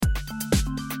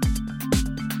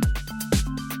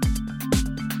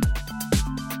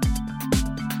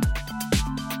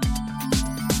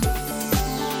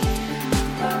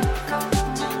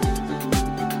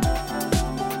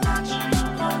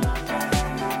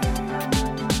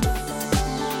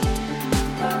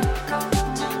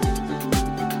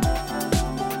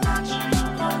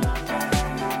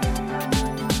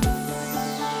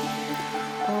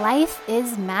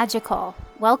is magical.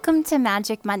 Welcome to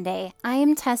Magic Monday. I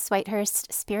am Tess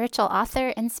Whitehurst, spiritual author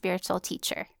and spiritual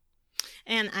teacher.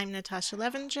 And I'm Natasha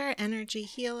Levenger, energy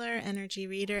healer, energy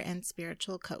reader, and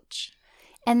spiritual coach.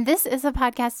 And this is a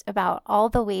podcast about all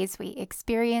the ways we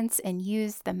experience and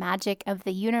use the magic of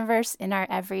the universe in our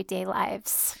everyday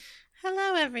lives.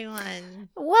 Hello, everyone.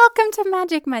 Welcome to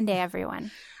Magic Monday, everyone.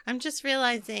 I'm just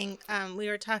realizing we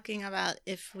were talking about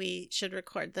if we should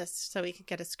record this so we could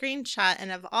get a screenshot.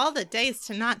 And of all the days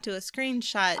to not do a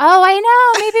screenshot. Oh, I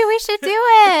know. Maybe we should do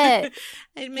it.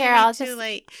 It may be too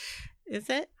late. Is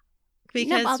it?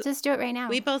 Because no, I'll just do it right now.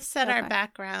 We both set our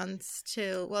backgrounds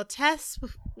to, well, Tess,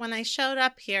 when I showed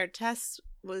up here, Tess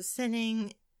was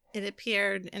sitting, it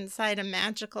appeared, inside a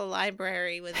magical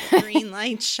library with a green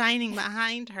light shining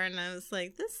behind her. And I was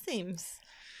like, this seems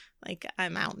like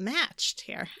I'm outmatched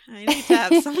here. I need to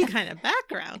have some kind of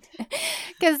background.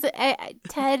 Because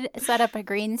Ted set up a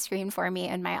green screen for me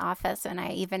in my office, and I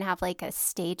even have like a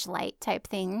stage light type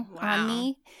thing on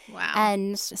me. Wow.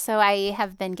 And so I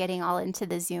have been getting all into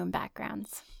the Zoom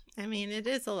backgrounds. I mean, it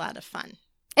is a lot of fun.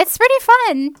 It's pretty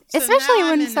fun, So especially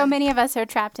now when so many of us are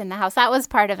trapped in the house. That was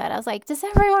part of it. I was like, does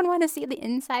everyone want to see the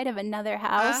inside of another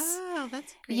house? Oh,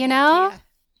 that's a great You know? idea.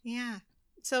 Yeah.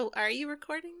 So are you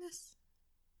recording this?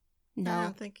 No. I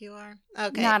don't think you are.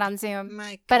 Okay. Not on Zoom.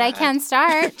 My God. But I can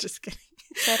start. Just kidding.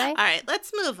 Should I? All right,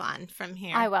 let's move on from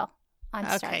here. I will. On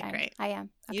Okay, start. great. I am.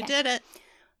 Okay. You did it.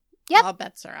 Yep. All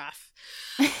bets are off.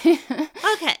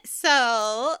 Okay,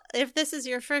 so if this is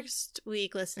your first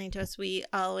week listening to us, we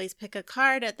always pick a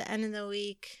card at the end of the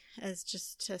week as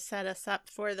just to set us up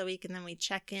for the week, and then we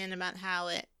check in about how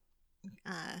it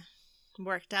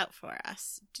worked out for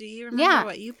us. Do you remember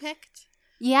what you picked?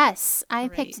 Yes, I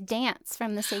Great. picked Dance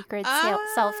from the Sacred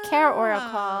Self-Care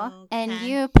Oracle, and okay.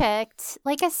 you picked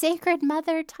like a Sacred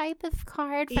Mother type of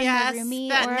card from Yes, the Rumi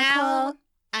but Oracle. now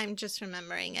I'm just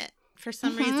remembering it. For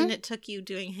some reason, it took you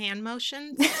doing hand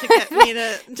motions to get me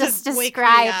to Just wake me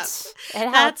up. described. It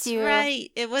helped That's you.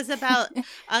 right. It was about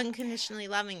unconditionally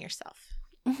loving yourself,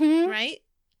 Mm-hmm. right?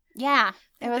 Yeah, I it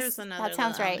think was. there's another That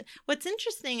sounds little right. element. What's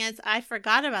interesting is I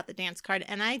forgot about the dance card,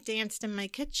 and I danced in my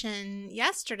kitchen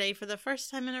yesterday for the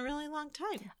first time in a really long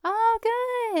time. Oh,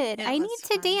 good. It I was need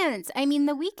to fun. dance. I mean,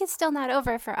 the week is still not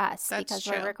over for us That's because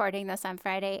true. we're recording this on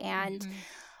Friday, and Mhm.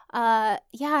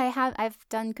 I've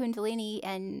done Kundalini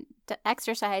and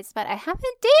exercise, but I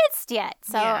haven't danced yet.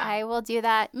 So Yeah. I will do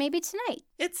that maybe tonight.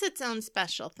 It's its own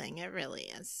special thing. It really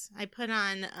is. I put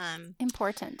on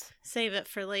Important. Save It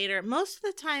for Later. Most of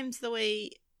the times, the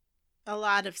way a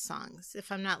lot of songs,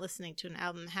 if I'm not listening to an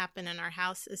album, happen in our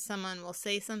house is someone will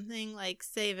say something like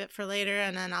Save It for Later,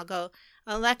 and then I'll go,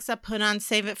 Alexa, put on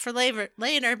Save It for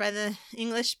Later by the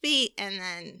English Beat, and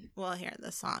then we'll hear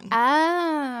the song.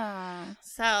 Ah.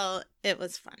 So it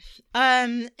was fun.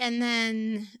 And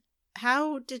then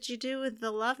how did you do with the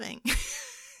loving?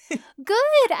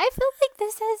 Good. I feel like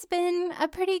this has been a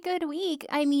pretty good week.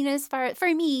 I mean, as far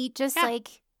for me, just Yeah.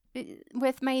 like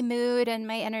with my mood and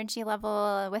my energy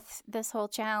level with this whole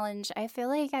challenge, I feel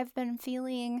like I've been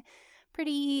feeling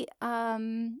pretty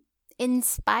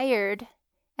inspired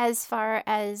as far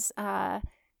as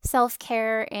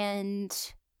self-care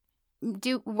and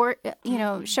do work,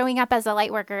 showing up as a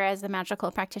light worker, as a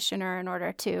magical practitioner in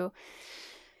order to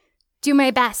do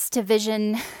my best to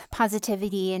vision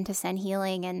positivity and to send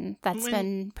healing, and that's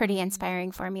been pretty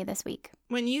inspiring for me this week.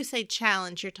 When you say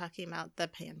challenge, you're talking about the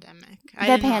pandemic. The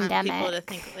didn't pandemic. want people to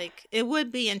think like it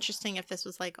would be interesting if this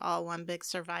was like all one big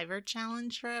Survivor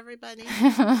challenge for everybody.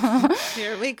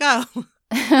 Here we go.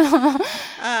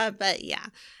 But yeah,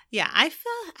 I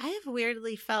have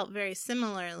weirdly felt very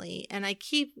similarly, and I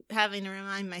keep having to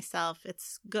remind myself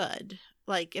it's good.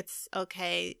 Like it's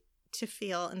okay to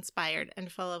feel inspired and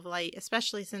full of light,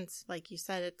 especially since, like you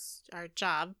said, it's our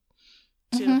job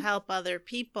to help other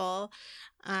people.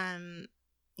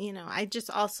 I just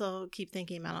also keep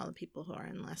thinking about all the people who are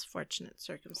in less fortunate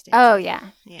circumstances. Oh,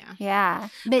 yeah. Yeah. Yeah.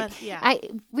 But yeah.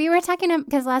 we were talking,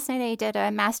 because last night I did a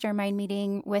mastermind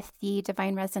meeting with the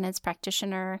Divine Resonance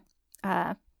Practitioner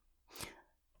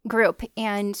group,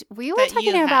 and we were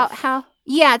talking about how,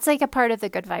 it's like a part of the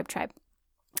Good Vibe Tribe.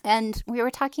 And we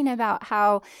were talking about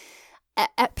how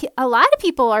a lot of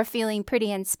people are feeling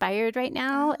pretty inspired right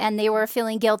now, and they were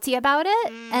feeling guilty about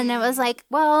it. And it was like,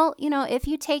 well, if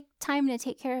you take time to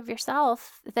take care of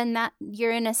yourself, then that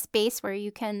you're in a space where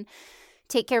you can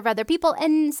take care of other people.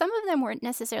 And some of them weren't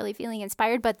necessarily feeling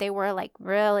inspired, but they were like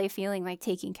really feeling like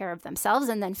taking care of themselves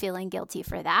and then feeling guilty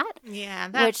for that. Yeah,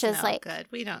 that's which is no good.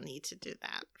 We don't need to do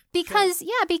that. Because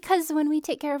when we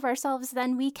take care of ourselves,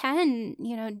 then we can,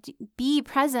 be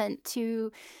present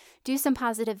to do some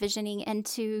positive visioning and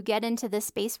to get into this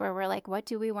space where we're like, what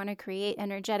do we want to create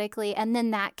energetically? And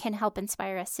then that can help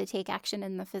inspire us to take action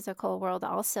in the physical world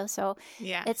also. So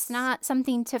it's not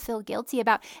something to feel guilty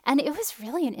about. And it was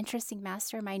really an interesting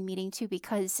mastermind meeting too,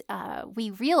 because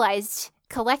we realized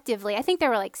collectively, I think there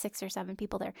were like 6 or 7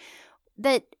 people there,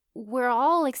 that we're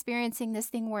all experiencing this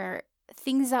thing where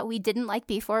things that we didn't like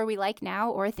before we like now,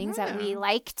 or things that we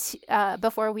liked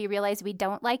before we realize we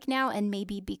don't like now, and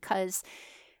maybe because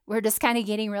we're just kind of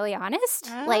getting really honest,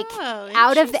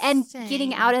 out of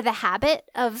getting out of the habit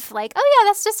of like, oh yeah,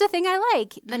 that's just a thing I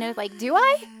like. Then it's like, do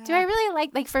I really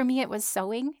like for me, it was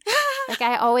sewing. Like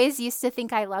I always used to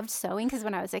think I loved sewing because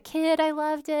when I was a kid, I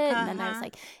loved it. And then I was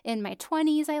like in my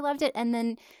 20s, I loved it. And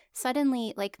then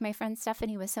suddenly, like my friend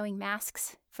Stephanie was sewing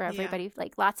masks for everybody,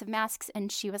 like lots of masks.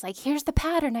 And she was like, here's the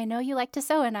pattern. I know you like to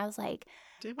sew. And I was like,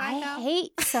 I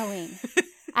hate sewing.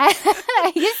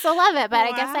 I used to love it, but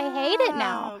I guess I hate it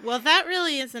now. Well, that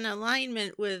really is in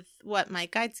alignment with what my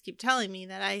guides keep telling me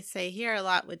that I say here a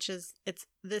lot, which is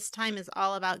this time is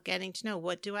all about getting to know,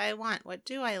 what do I want? What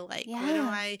do I like? What do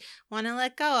I want to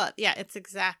let go of? Yeah, it's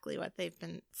exactly what they've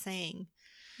been saying.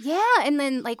 Yeah, and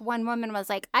then like one woman was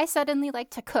like, I suddenly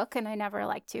like to cook and I never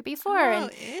liked to before.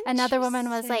 And another woman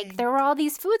was like, there were all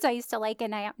these foods I used to like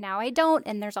and now I don't.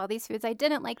 And there's all these foods I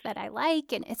didn't like that I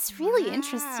like. And it's really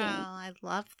interesting. I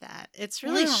love that. It's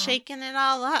really shaking it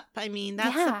all up. I mean,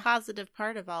 that's the positive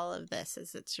part of all of this,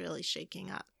 is it's really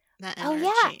shaking up that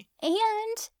energy. Oh,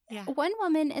 yeah. And one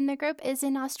woman in the group is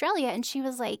in Australia, and she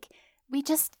was like, we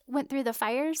just went through the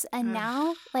fires, and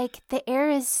now, like, the air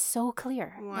is so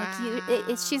clear. Wow.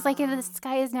 Like, she's like, the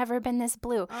sky has never been this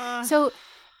blue. So,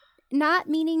 not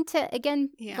meaning to,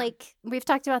 again, like, we've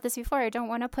talked about this before, I don't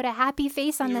want to put a happy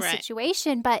face on the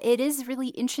situation, but it is really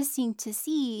interesting to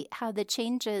see how the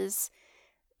changes,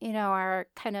 are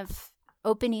kind of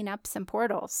opening up some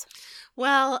portals.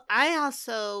 Well, I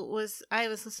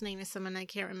was listening to someone, I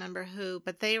can't remember who,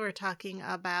 but they were talking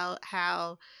about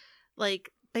how,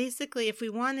 like, basically, if we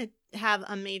want to have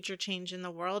a major change in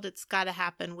the world, it's got to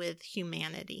happen with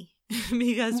humanity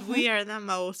because we are the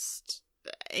most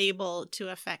able to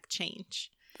affect change.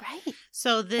 Right.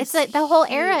 So it's like the whole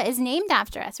era is named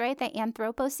after us, right? The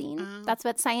Anthropocene. That's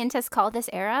what scientists call this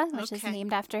era, which is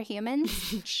named after humans.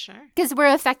 Sure. Because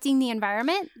we're affecting the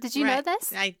environment. Did you know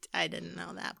this? I didn't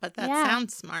know that, but that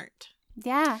sounds smart.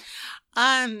 Yeah.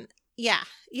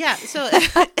 Yeah. So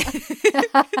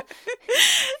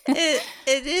it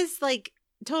is like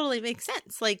totally makes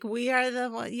sense. Like we are the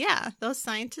one. Yeah, those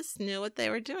scientists knew what they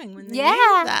were doing when they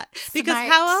named that. Because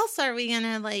how else are we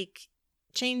gonna like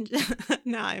change?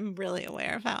 No, I'm really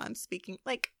aware of how I'm speaking.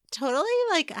 Like totally.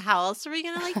 Like how else are we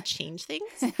gonna like change things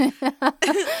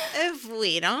if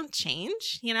we don't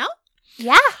change?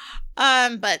 Yeah.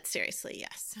 But seriously,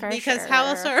 yes. Because how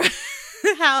else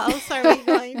are we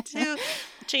going to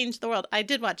change the world? I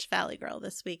did watch Valley Girl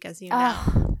this week, as you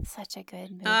know. Such a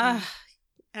good movie.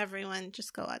 Everyone,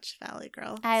 just go watch Valley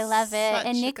Girl. I love it.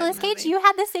 And Nicolas Cage, you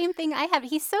had the same thing I have.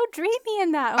 He's so dreamy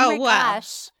in that. Oh my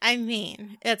gosh. I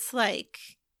mean, it's like,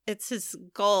 it's his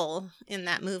goal in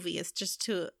that movie is just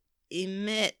to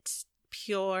emit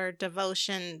pure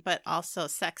devotion, but also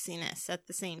sexiness at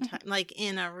the same time, like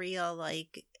in a real,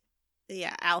 like,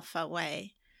 alpha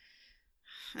way.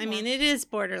 I mean, it is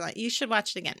borderline. You should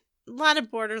watch it again. A lot of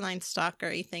borderline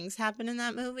stalkery things happen in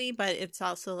that movie, but it's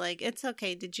also like, it's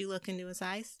okay. Did you look into his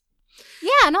eyes? Yeah,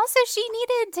 and also she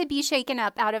needed to be shaken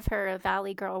up out of her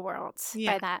Valley Girl world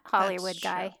by that Hollywood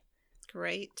guy.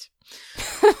 Great.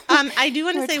 I do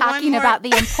want to say one more. We're talking about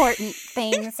the important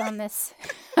things on this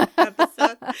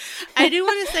episode. I do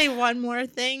want to say one more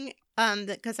thing,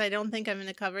 because I don't think I'm going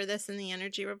to cover this in the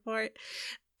energy report,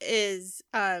 is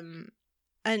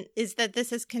that this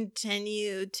has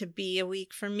continued to be a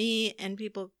week for me and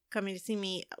people coming to see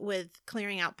me with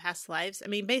clearing out past lives. I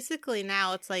mean, basically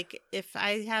now it's like if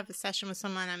I have a session with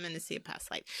someone, I'm going to see a past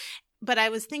life. But I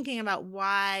was thinking about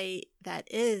why that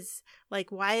is.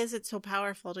 Like, why is it so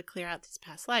powerful to clear out these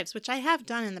past lives, which I have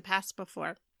done in the past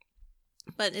before.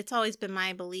 But it's always been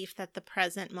my belief that the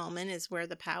present moment is where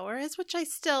the power is, which I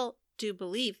still do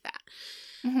believe that.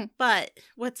 Mm-hmm. But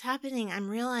what's happening, I'm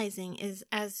realizing, is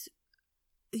as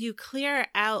you clear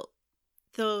out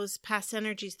those past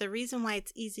energies, the reason why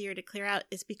it's easier to clear out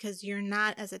is because you're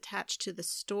not as attached to the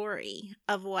story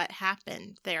of what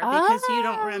happened there because you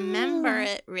don't remember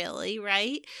it really,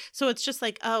 right? So it's just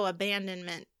like,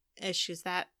 abandonment issues,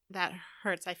 that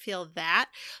hurts. I feel that,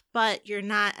 but you're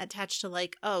not attached to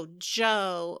like,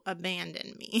 Joe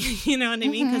abandoned me. You know what I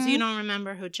mean? Because you don't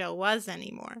remember who Joe was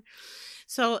anymore.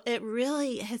 So it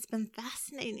really has been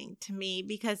fascinating to me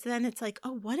because then it's like,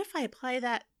 what if I apply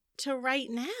that to right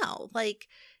now. Like,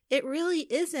 it really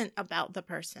isn't about the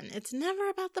person. It's never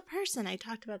about the person. I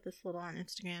talked about this a little on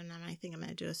Instagram, and I think I'm going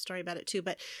to do a story about it too.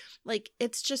 But like,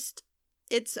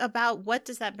 it's about what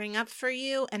does that bring up for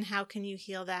you, and how can you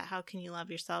heal that? How can you love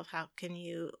yourself? How can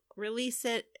you release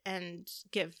it and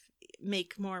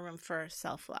make more room for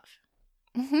self-love?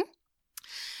 Mm-hmm.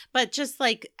 But just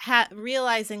like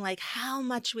realizing like how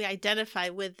much we identify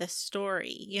with the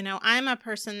story. You know, I'm a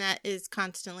person that is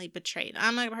constantly betrayed.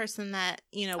 I'm a person that,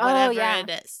 you know, whatever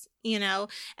it is, you know,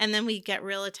 and then we get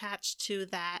real attached to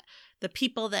that, the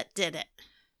people that did it.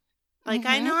 Like,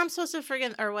 I know I'm supposed to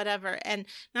forgive or whatever, and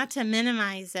not to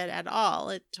minimize it at all.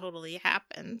 It totally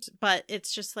happened. But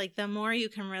it's just like the more you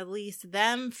can release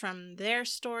them from their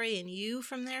story and you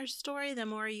from their story, the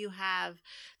more you have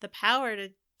the power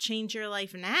to change your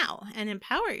life now and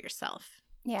empower yourself.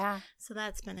 Yeah. So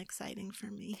that's been exciting for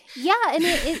me. Yeah. And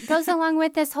it goes along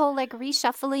with this whole like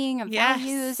reshuffling of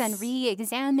values and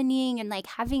re-examining and like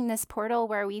having this portal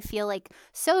where we feel like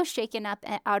so shaken up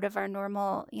out of our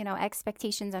normal, you know,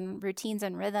 expectations and routines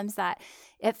and rhythms that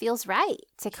it feels right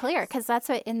to clear. Because that's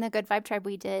what in the Good Vibe Tribe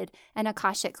we did an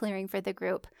Akashic clearing for the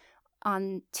group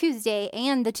on Tuesday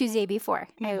and the Tuesday before.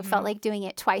 I felt like doing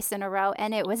it twice in a row.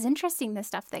 And it was interesting, the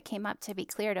stuff that came up to be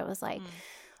cleared. It was like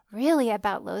really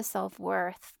about low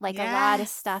self-worth, like a lot of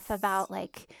stuff about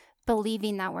like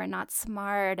believing that we're not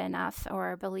smart enough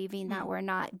or believing that we're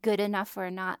not good enough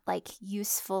or not like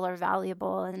useful or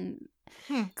valuable, and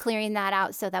clearing that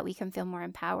out so that we can feel more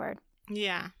empowered.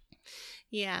 Yeah.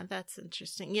 Yeah, that's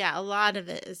interesting. Yeah, a lot of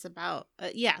it is about,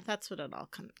 that's what it all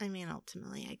comes, I mean,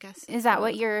 ultimately, I guess. Is that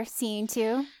what you're seeing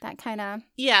too? That kind of?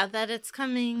 Yeah, that it's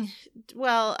coming,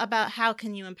 well, about how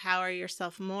can you empower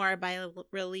yourself more by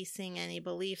releasing any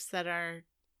beliefs that are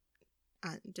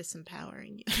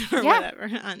disempowering you or whatever.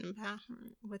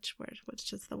 Which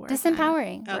is the word?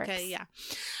 Disempowering. Okay,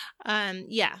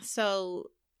 yeah. So,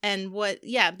 and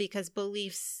because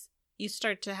beliefs, you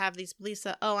start to have these beliefs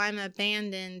that, oh, I'm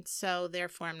abandoned, so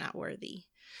therefore I'm not worthy.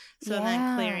 So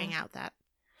then clearing out that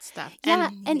stuff.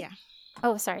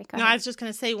 Oh, sorry. Go ahead. I was just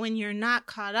going to say, when you're not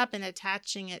caught up in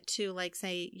attaching it to, like,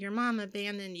 say, your mom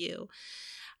abandoned you,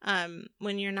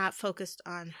 when you're not focused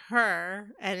on her,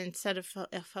 and instead of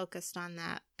focused on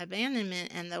that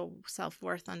abandonment and the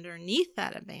self-worth underneath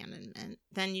that abandonment,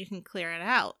 then you can clear it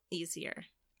out easier.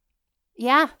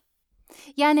 Yeah.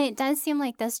 Yeah, and it does seem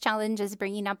like this challenge is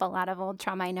bringing up a lot of old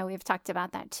trauma. I know we've talked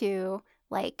about that too.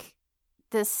 Like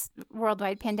this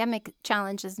worldwide pandemic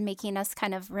challenge is making us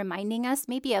kind of reminding us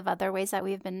maybe of other ways that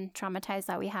we've been traumatized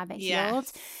that we haven't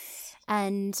healed.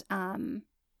 And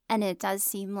it does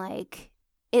seem like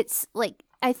it's like,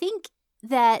 I think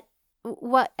that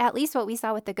at least what we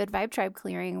saw with the Good Vibe Tribe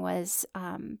clearing was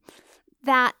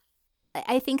that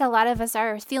I think a lot of us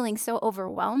are feeling so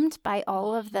overwhelmed by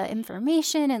all of the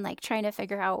information and like trying to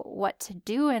figure out what to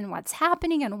do and what's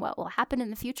happening and what will happen in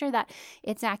the future, that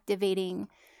it's activating,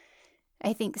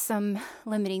 I think, some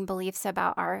limiting beliefs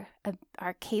about our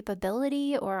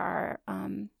capability or our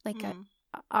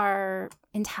our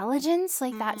intelligence.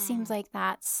 Like that seems like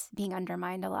that's being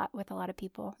undermined a lot with a lot of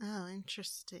people. Oh,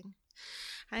 interesting.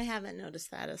 I haven't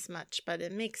noticed that as much, but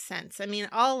it makes sense. I mean,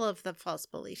 all of the false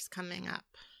beliefs coming up.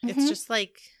 It's just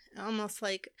like almost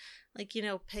like you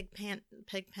know, Pigpen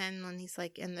when he's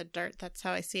like in the dirt. That's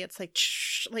how I see it. It's like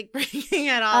like bringing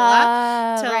it all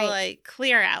up to like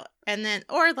clear out, and then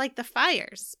or like the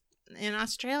fires in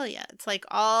Australia. It's like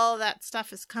all that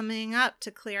stuff is coming up to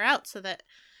clear out so that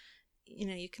you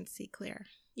know you can see clear.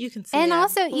 You can see, and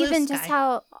also even just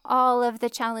how all of the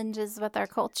challenges with our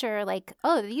culture, like,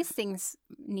 oh, these things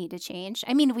need to change.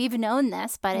 I mean, we've known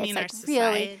this, but it's like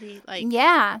society, really,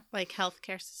 like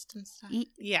healthcare system stuff.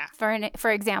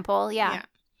 For example, and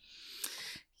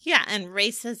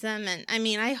racism, and I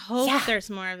mean, I hope there's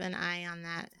more of an eye on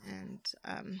that, and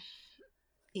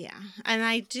and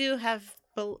I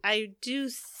do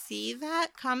see that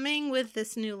coming with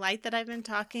this new light that I've been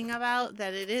talking about,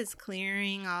 that it is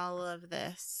clearing all of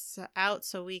this out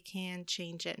so we can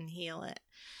change it and heal it.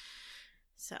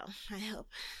 So I hope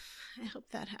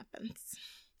that happens.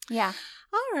 Yeah.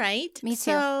 All right. Me too.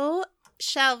 So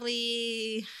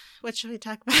what should we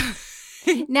talk about?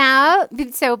 Now,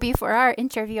 so before our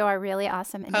interview, our really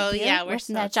awesome interview we're with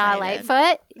so Najah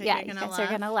Lightfoot. You guys are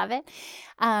going to love it.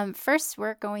 First,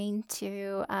 we're going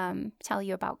to tell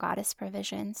you about Goddess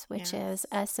Provisions, which is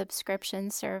a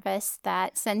subscription service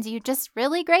that sends you just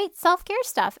really great self-care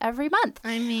stuff every month.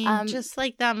 I mean, just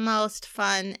like the most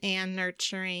fun and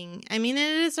nurturing. I mean,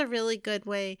 it is a really good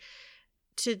way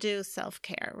to do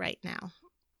self-care right now.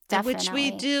 Definitely. Which we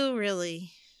do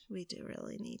really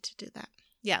need to do that.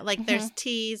 Yeah, like there's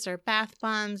teas or bath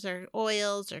bombs or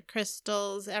oils or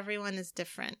crystals. Everyone is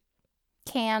different.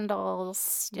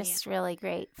 Candles, just really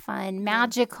great, fun,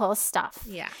 magical stuff.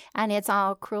 Yeah. And it's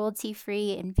all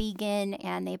cruelty-free and vegan,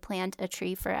 and they plant a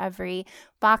tree for every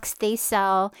box they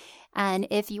sell. And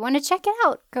if you want to check it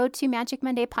out, go to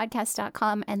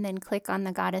magicmondaypodcast.com and then click on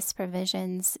the Goddess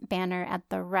Provisions banner at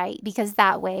the right, because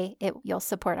that way you'll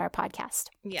support our podcast.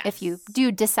 Yes. If you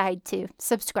do decide to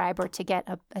subscribe or to get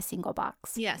a single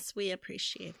box. Yes, we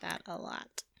appreciate that a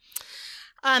lot.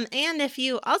 And if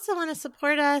you also want to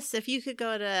support us, if you could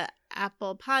go to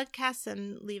Apple Podcasts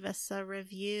and leave us a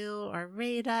review or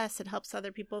rate us, it helps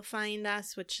other people find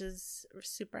us, which is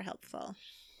super helpful.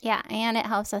 Yeah, and it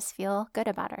helps us feel good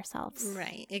about ourselves.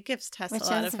 Right. It gives Tess which a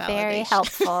lot of validation. Very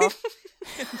helpful.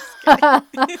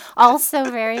 Also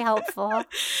very helpful.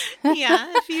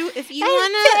 Yeah, if you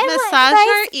want to massage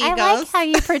our egos. I like how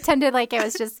you pretended like it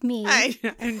was just me.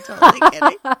 I'm totally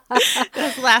kidding. It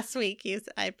was last week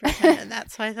I pretended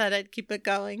that, so I thought I'd keep it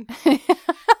going.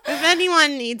 If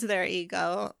anyone needs their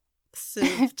ego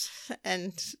soothed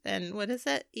and what is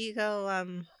it?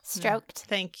 Ego stroked.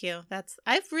 Thank you.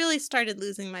 I've really started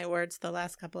losing my words the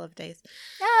last couple of days.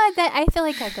 I feel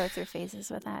like I go through phases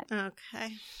with that.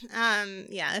 Okay.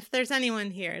 Yeah, if there's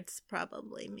anyone here, it's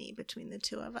probably me between the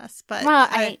two of us. But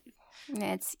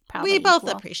it's probably we both equal.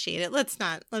 Appreciate it. Let's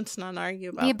not argue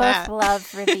about that. We both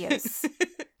love reviews.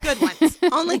 Good ones.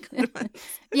 Only good ones.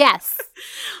 Yes.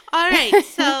 All right.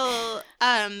 So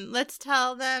let's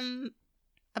tell them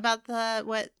about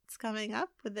what's coming up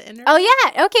with the interview. Oh,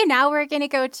 yeah. Okay, now we're going to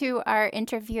go to our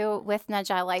interview with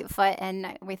Najah Lightfoot,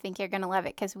 and we think you're going to love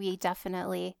it because we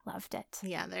definitely loved it.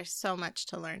 Yeah, there's so much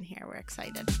to learn here. We're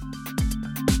excited.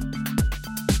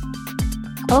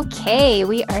 Okay,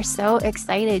 we are so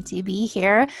excited to be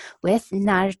here with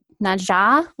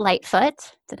Najah Lightfoot.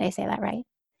 Did I say that right?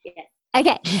 Yeah.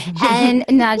 Okay, and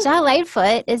Najah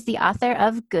Lightfoot is the author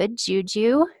of Good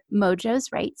Juju,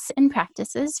 Mojo's Rites and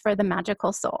Practices for the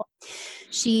Magical Soul.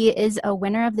 She is a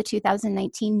winner of the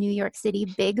 2019 New York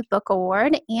City Big Book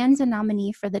Award and a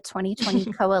nominee for the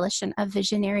 2020 Coalition of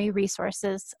Visionary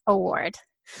Resources Award.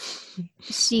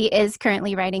 She is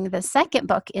currently writing the second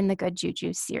book in the Good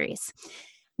Juju series.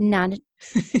 Najah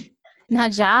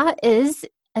is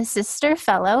a sister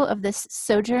fellow of the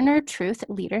Sojourner Truth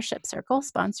Leadership Circle,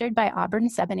 sponsored by Auburn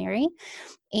Seminary,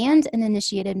 and an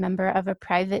initiated member of a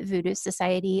private voodoo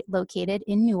society located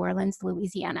in New Orleans,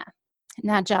 Louisiana.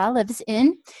 Najah lives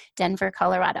in Denver,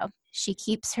 Colorado. She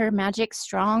keeps her magic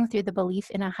strong through the belief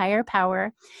in a higher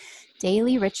power,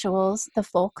 daily rituals, the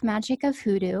folk magic of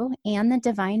hoodoo, and the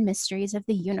divine mysteries of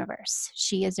the universe.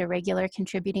 She is a regular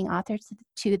contributing author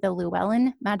to the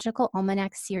Llewellyn Magical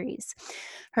Almanac series.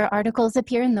 Her articles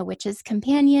appear in The Witch's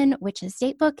Companion, Witch's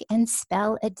Datebook, and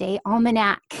Spell a Day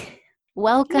Almanac.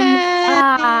 Welcome.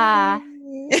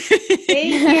 Thank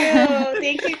you.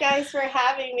 Thank you guys for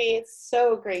having me. It's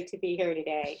so great to be here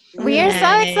today. We are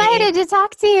so excited to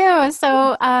talk to you.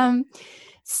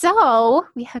 So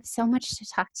we have so much to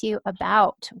talk to you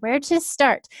about. Where to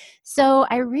start? So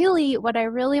what I really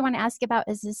want to ask about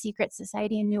is the secret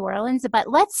society in New Orleans, but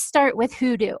let's start with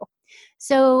hoodoo.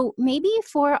 So maybe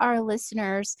for our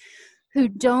listeners who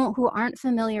aren't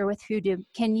familiar with hoodoo,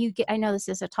 I know this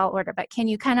is a tall order, but can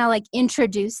you kind of like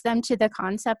introduce them to the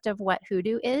concept of what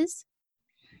hoodoo is?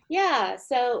 Yeah,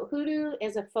 so hoodoo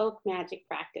is a folk magic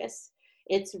practice.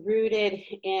 It's rooted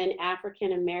in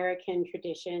African American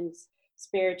traditions,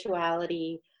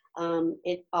 spirituality.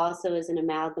 It also is an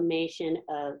amalgamation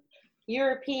of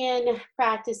European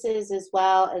practices as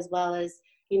well as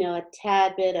a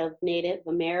tad bit of Native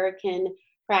American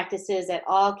practices that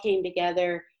all came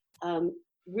together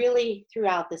really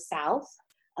throughout the South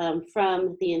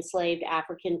from the enslaved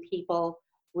African people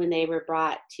when they were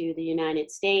brought to the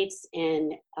United States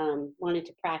and wanted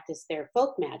to practice their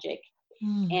folk magic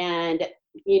and,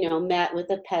 met with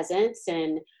the peasants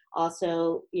and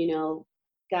also,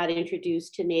 got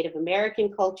introduced to Native American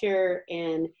culture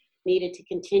and needed to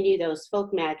continue those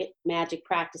folk magic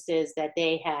practices that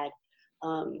they had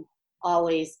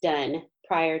always done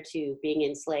prior to being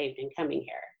enslaved and coming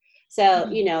here. So,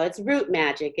 it's root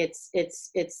magic.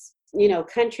 It's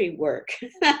country work.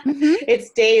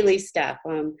 It's daily stuff.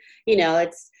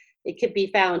 It could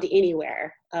be found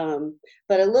anywhere.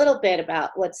 But a little bit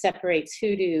about what separates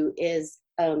hoodoo is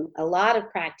a lot of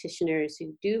practitioners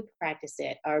who do practice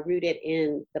it are rooted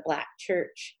in the Black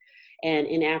church and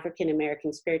in African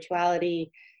American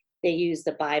spirituality. They use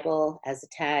the Bible as a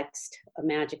text, a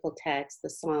magical text, the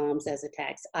Psalms as a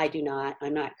text. I do not.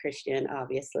 I'm not Christian,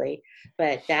 obviously,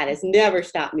 but that has never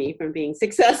stopped me from being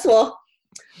successful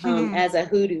as a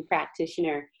hoodoo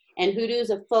practitioner. And hoodoo is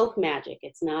a folk magic.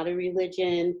 It's not a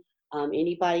religion.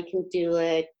 Anybody can do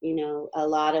it. You know, a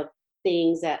lot of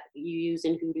things that you use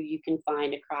in hoodoo you can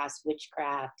find across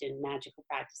witchcraft and magical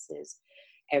practices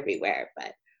everywhere.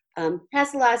 But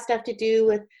has a lot of stuff to do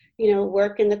with, you know,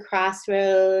 working the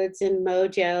crossroads and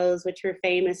mojos, which we're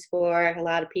famous for. A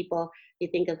lot of people, you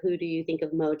think of hoodoo, you think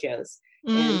of mojos.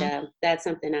 And that's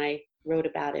something I wrote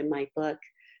about in my book.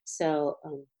 So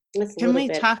can we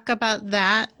talk about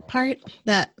that part?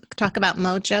 Talk about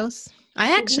mojos?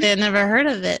 I actually had never heard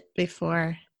of it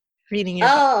before reading your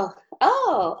book.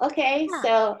 Okay. Yeah.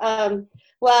 So,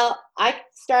 well, I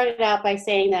started out by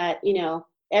saying that, you know,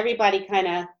 everybody kind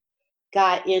of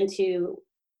got into,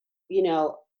 you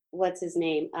know, what's his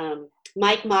name?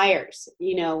 Mike Myers,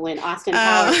 you know, when Austin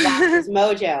Powers lost his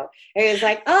mojo. It was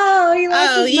like, oh, he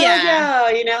lost his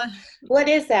mojo, you know, what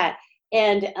is that?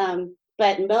 And,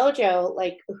 but mojo,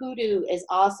 like hoodoo, is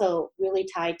also really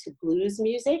tied to blues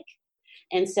music.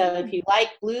 And so if you like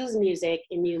blues music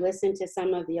and you listen to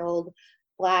some of the old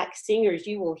Black singers,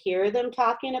 you will hear them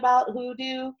talking about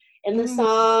hoodoo in the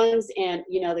songs. And,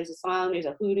 you know, there's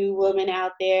a hoodoo woman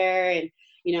out there, and,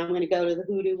 you know, I'm going to go to the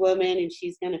hoodoo woman and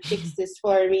she's going to fix this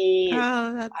for me.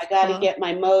 And I got to get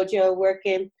my mojo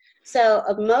working. So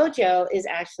a mojo is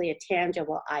actually a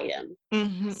tangible item.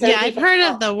 Yeah, I've heard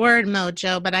of the word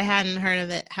mojo, but I hadn't heard of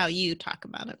it how you talk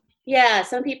about it. Yeah,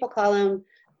 some people call them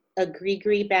a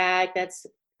gree bag. That's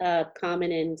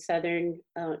common in Southern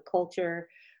culture.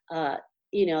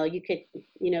 You know, you could,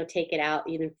 you know, take it out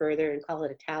even further and call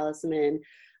it a talisman.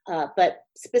 But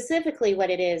specifically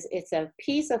what it is, it's a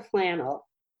piece of flannel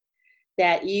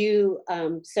that you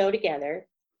sew together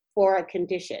for a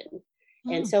condition.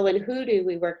 And so in hoodoo,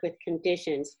 we work with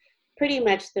conditions. Pretty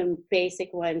much the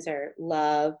basic ones are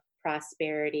love,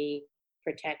 prosperity,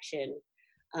 protection.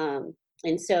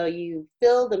 And so you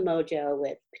fill the mojo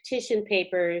with petition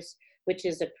papers, which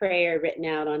is a prayer written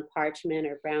out on parchment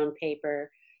or brown paper.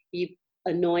 You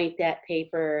anoint that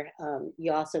paper.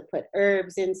 You also put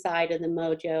herbs inside of the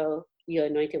mojo. You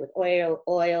anoint it with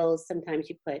oils. Sometimes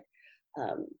you put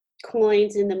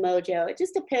coins in the mojo. It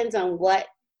just depends on what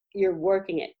you're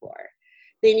working it for.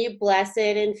 Then you bless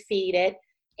it and feed it,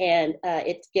 and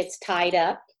it gets tied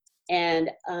up. And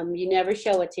you never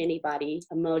show it to anybody.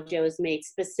 A mojo is made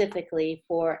specifically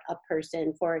for a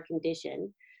person, for a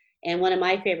condition. And one of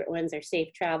my favorite ones are safe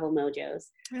travel mojos.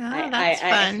 That's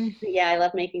fun. I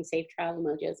love making safe travel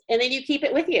mojos. And then you keep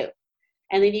it with you.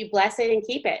 And then you bless it and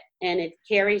keep it. And it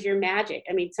carries your magic.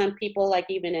 I mean, some people, like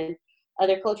even in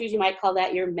other cultures, you might call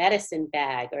that your medicine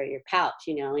bag or your pouch,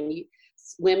 you know. And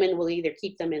women will either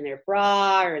keep them in their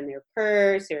bra or in their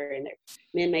purse, or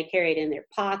men may carry it in their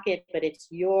pocket. But it's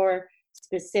your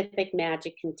specific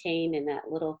magic contained in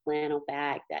that little flannel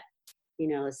bag that, you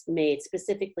know, is made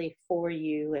specifically for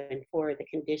you and for the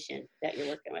condition that you're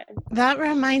working with. That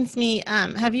reminds me,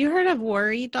 have you heard of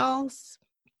worry dolls?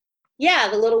 Yeah,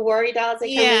 the little worry dolls that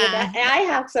come in with that. I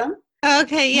have some.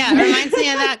 Okay, yeah, it reminds me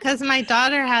of that because my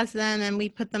daughter has them and we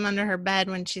put them under her bed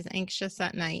when she's anxious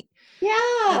at night. Yeah.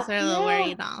 Those are little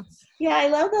worry dolls. Yeah, I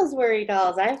love those worry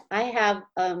dolls. I have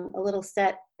a little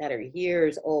set that are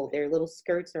years old. Their little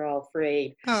skirts are all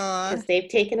frayed because they've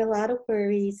taken a lot of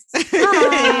worries.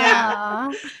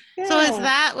 Yeah.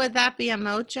 So would that be a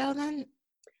mojo then?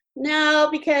 No,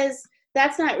 because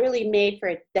that's not really made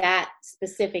for that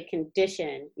specific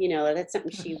condition. You know, that's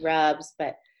something she rubs.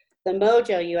 But the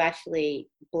mojo, you actually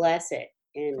bless it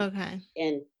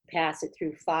and pass it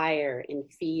through fire and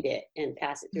feed it and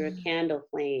pass it through a candle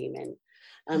flame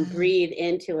and breathe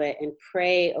into it and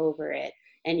pray over it.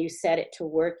 And you set it to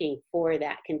working for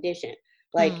that condition.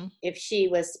 Like if she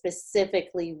was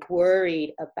specifically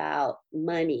worried about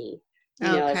money, you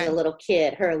know, as a little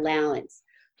kid, her allowance,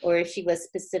 or if she was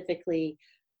specifically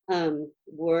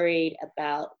worried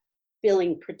about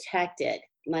feeling protected,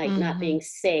 like not being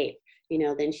safe, you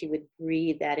know, then she would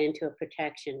breathe that into a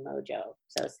protection mojo.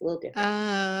 So it's a little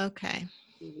different. Okay.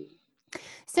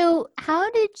 So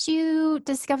how did you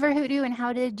discover hoodoo, and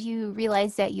how did you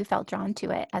realize that you felt drawn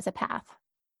to it as a path?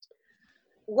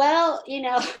 Well, you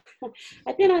know,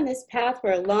 I've been on this path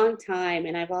for a long time,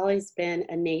 and I've always been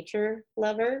a nature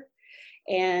lover.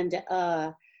 And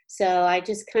so I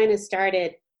just kind of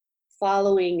started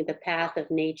following the path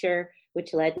of nature,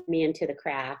 which led me into the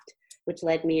craft, which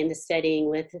led me into studying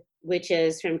with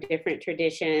witches from different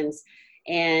traditions,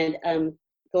 and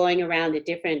going around to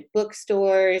different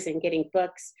bookstores and getting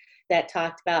books that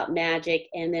talked about magic.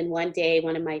 And then one day,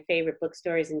 one of my favorite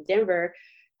bookstores in Denver,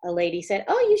 a lady said,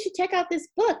 "Oh, you should check out this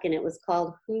book." And it was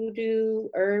called Hoodoo,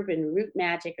 Herb, and Root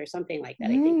Magic or something like that.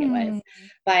 I think it was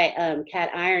by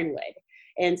Kat Ironwood.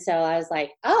 And so I was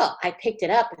like, oh, I picked it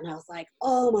up and I was like,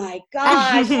 oh my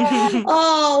gosh.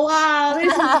 Oh, wow,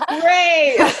 this is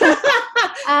great.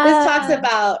 This talks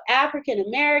about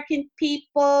African-American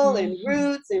people and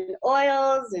roots and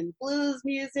oils and blues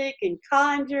music and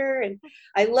conjure. And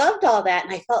I loved all that.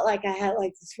 And I felt like I had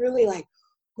like this really like,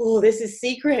 oh, this is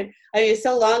secret. I mean,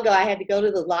 so long ago I had to go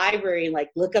to the library and like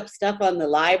look up stuff on the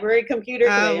library computer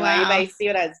because I didn't want anybody to see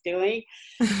what I was doing.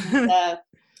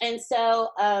 And so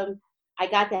I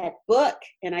got that book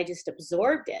and I just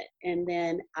absorbed it. And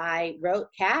then I wrote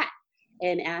Kat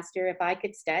and asked her if I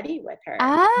could study with her.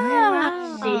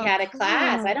 She had a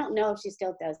class. I don't know if she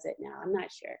still does it now. I'm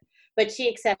not sure. But she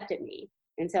accepted me.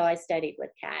 And so I studied with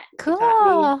Kat.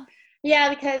 Cool. Yeah,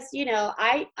 because, you know,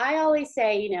 I always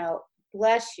say, you know,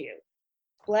 bless you.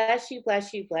 Bless you,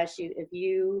 bless you, bless you if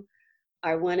you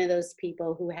are one of those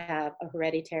people who have a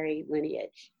hereditary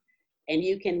lineage. And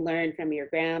you can learn from your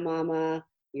grandmama,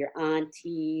 your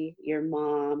auntie, your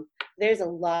mom. There's a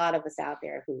lot of us out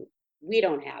there who we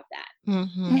don't have that.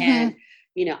 Mm-hmm. And,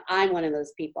 you know, I'm one of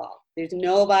those people. There's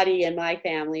nobody in my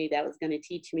family that was going to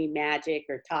teach me magic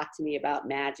or talk to me about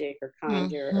magic or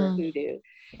conjure or hoodoo.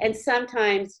 And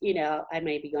sometimes, you know, I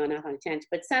may be going off on a tangent,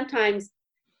 but sometimes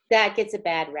that gets a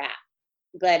bad rap.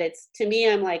 But it's, to me,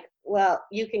 I'm like, well,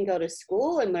 you can go to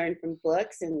school and learn from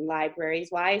books and libraries.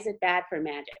 Why is it bad for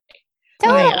magic?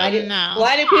 Totally.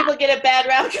 Why do people get a bad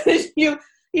rap? Because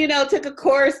you know, took a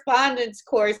correspondence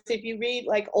course. If you read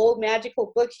like old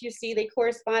magical books, you see they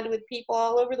corresponded with people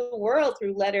all over the world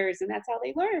through letters, and that's how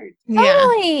they learned.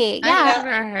 Totally. Yeah. I've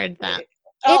never heard that.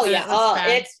 Oh yeah. Oh,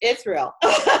 it's real.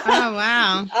 Oh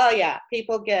wow. Oh yeah.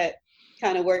 People get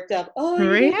kind of worked up. Oh, you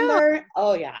Really? didn't learn.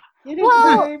 Oh yeah. You didn't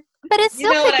learn. But it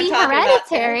still could be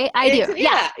hereditary. I do.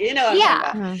 Yeah. You know what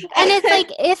I'm talking about. And it's like,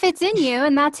 if it's in you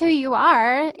and that's who you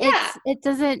are,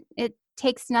 it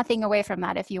takes nothing away from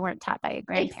that if you weren't taught by a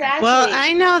grandparent. Exactly. Well,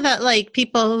 I know that like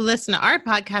people who listen to our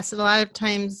podcast, a lot of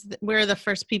times we're the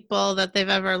first people that they've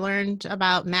ever learned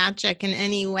about magic in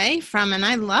any way from. And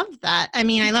I love that. I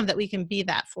mean, I love that we can be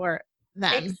that for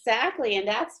them. Exactly. And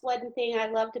that's one thing I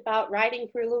loved about writing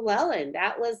for Llewellyn.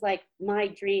 That was like my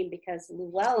dream, because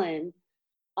Llewellyn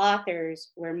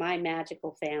authors were my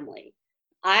magical family.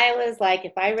 I was like,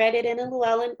 if I read it in a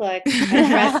Llewellyn book, I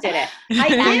trusted it. I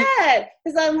did.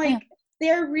 Because I'm like,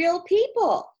 they're real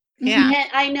people. Yeah. And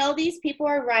I know these people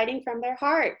are writing from their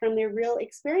heart, from their real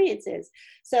experiences.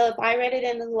 So if I read it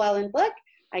in the Llewellyn book,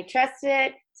 I trusted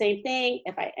it. Same thing.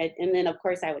 And then of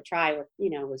course I would try what, you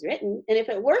know, was written. And if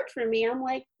it worked for me, I'm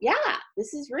like, yeah,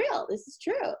 this is real. This is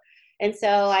true. And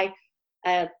so I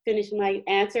finished my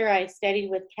answer. I studied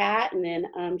with Kat, and then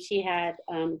she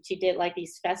did like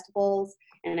these festivals,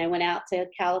 and I went out to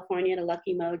California to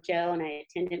Lucky Mojo, and I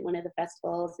attended one of the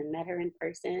festivals and met her in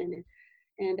person,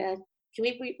 and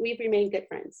we've remained good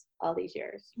friends all these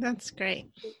years. That's great.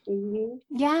 Mm-hmm.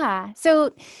 Yeah.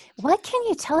 So what can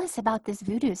you tell us about this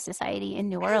Voodoo Society in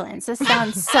New Orleans? This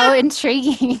sounds so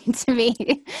intriguing to me.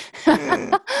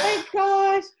 Oh my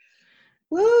gosh.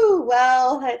 Woo.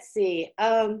 Well, let's see.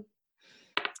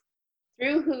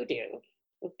 Through hoodoo.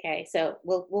 Okay, so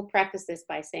we'll preface this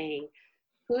by saying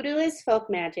hoodoo is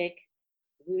folk magic.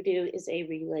 Voodoo is a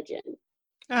religion.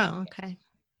 Oh, okay.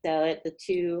 So the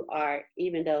two are,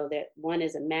 even though that one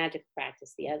is a magic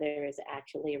practice, the other is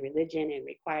actually a religion and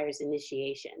requires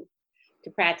initiation.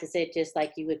 To practice it just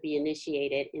like you would be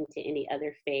initiated into any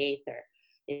other faith, or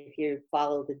if you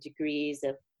follow the degrees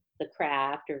of the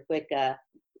craft or Wicca,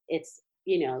 it's,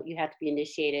 you know, you have to be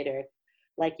initiated, or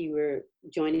like you were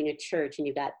joining a church and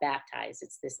you got baptized.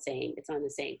 It's the same. It's on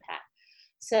the same path.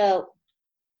 So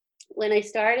when I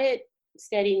started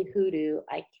studying hoodoo,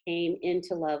 I came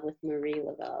into love with Marie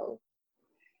Laveau.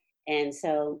 And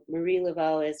so Marie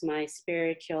Laveau is my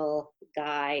spiritual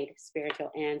guide,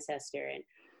 spiritual ancestor. And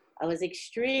I was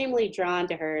extremely drawn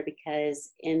to her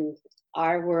because in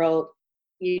our world,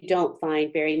 you don't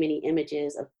find very many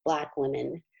images of Black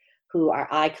women who are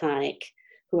iconic,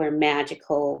 who are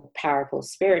magical, powerful,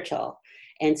 spiritual.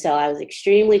 And so I was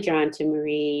extremely drawn to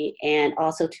Marie, and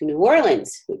also to New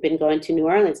Orleans. We've been going to New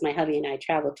Orleans. My hubby and I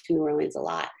traveled to New Orleans a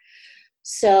lot.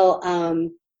 So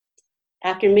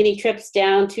after many trips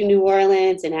down to New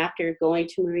Orleans, and after going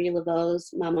to Marie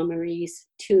Laveau's, Mama Marie's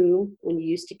tomb, when you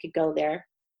used to could go there,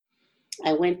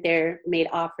 I went there, made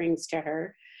offerings to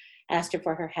her, asked her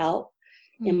for her help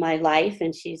in my life,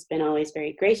 and she's been always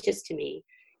very gracious to me.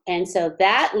 And so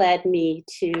that led me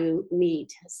to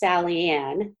meet Sally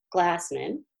Ann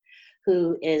Glassman,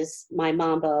 who is my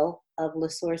mambo of La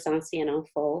Source Ancien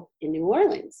Enfant in New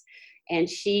Orleans. And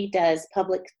she does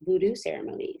public voodoo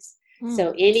ceremonies.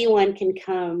 So anyone can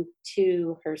come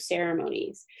to her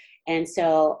ceremonies. And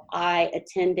so I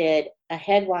attended a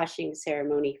head washing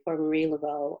ceremony for Marie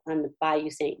Laveau on the Bayou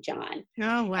St. John.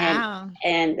 Oh, wow.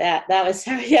 And that was,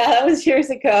 that was years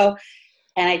ago.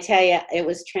 And I tell you, it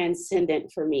was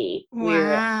transcendent for me.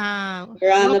 Wow. We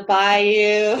were on the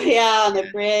bayou, on the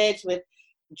bridge with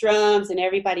drums and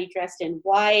everybody dressed in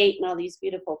white and all these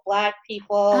beautiful Black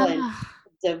people and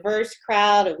diverse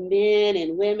crowd of men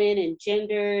and women and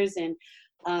genders. And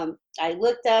I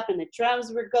looked up and the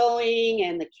drums were going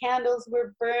and the candles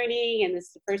were burning. And this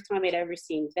is the first time I'd ever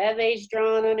seen bevets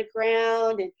drawn on the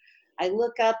ground. And I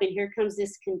look up and here comes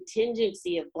this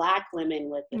contingency of Black women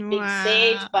with a big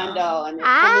sage bundle and they're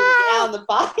coming down the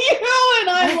bayou. And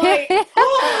I'm like,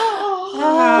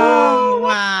 oh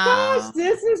my gosh,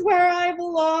 this is where I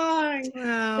belong.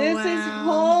 This is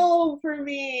home for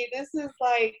me. This is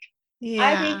like,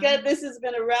 I think that this has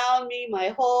been around me my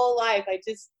whole life. I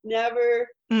just never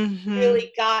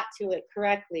really got to it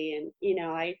correctly. And, you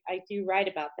know, I do write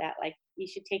about that. Like, you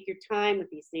should take your time with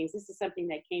these things. This is something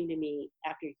that came to me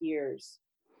after years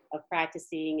of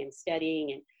practicing and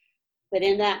studying. But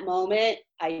in that moment,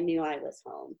 I knew I was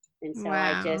home. And so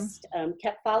I just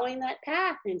kept following that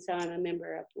path. And so I'm a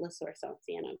member of La Source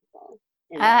Ancienne.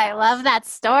 I love that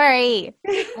story.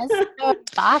 That's so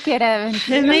evocative.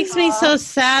 It makes me so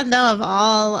sad, though, of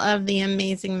all of the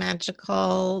amazing,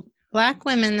 magical Black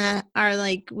women that are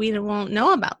like, we won't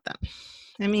know about them.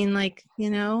 I mean, like, you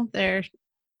know, they're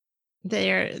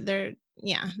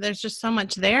there's just so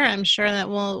much there, I'm sure,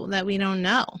 that we don't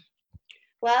know.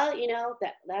 Well, you know,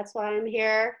 that's why I'm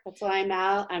here. That's why I'm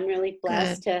out. I'm really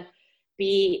blessed to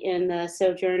be in the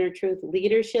Sojourner Truth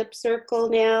Leadership Circle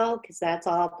now, because that's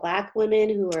all Black women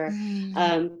who are,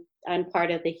 I'm part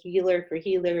of the Healer for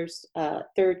Healers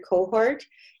third cohort.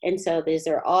 And so these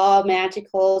are all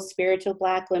magical, spiritual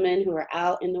Black women who are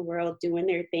out in the world doing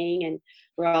their thing. And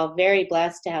we're all very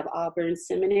blessed to have Auburn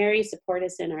Seminary support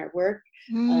us in our work,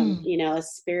 you know,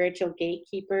 as spiritual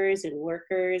gatekeepers and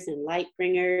workers and light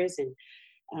bringers and,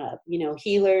 you know,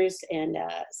 healers. And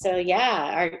so,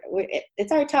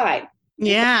 it's our time.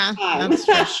 Yeah, that's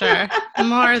for sure.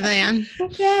 More than.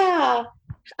 Yeah.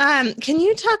 Can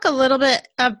you talk a little bit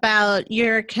about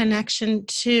your connection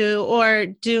to, or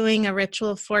doing a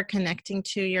ritual for connecting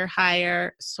to your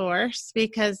higher source?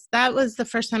 Because that was the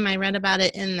first time I read about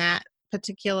it in that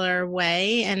particular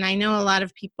way. And I know a lot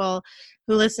of people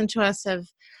who listen to us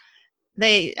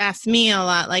they ask me a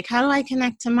lot, like, how do I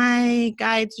connect to my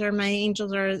guides or my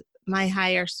angels or my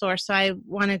higher source? So I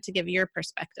wanted to give your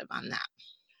perspective on that.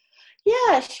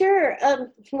 Yeah, sure.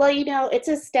 Well, you know, it's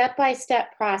a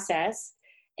step-by-step process.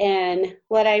 And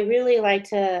what I really like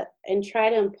to and try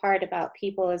to impart about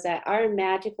people is that our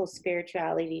magical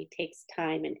spirituality takes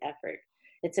time and effort.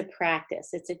 It's a practice.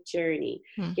 It's a journey.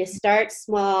 You start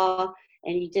small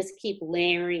and you just keep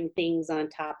layering things on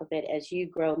top of it as you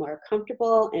grow more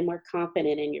comfortable and more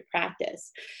confident in your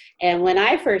practice. And when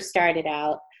I first started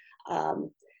out,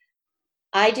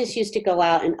 I just used to go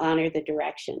out and honor the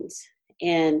directions.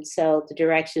 And so the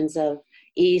directions of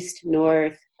east,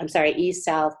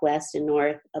 south, west, and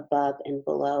north, above and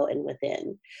below and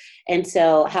within. And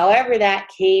so however that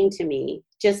came to me,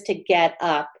 just to get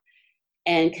up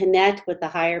and connect with the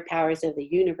higher powers of the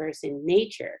universe and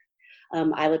nature,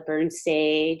 I would burn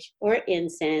sage or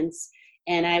incense,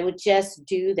 and I would just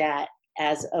do that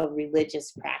as a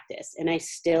religious practice. And I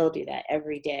still do that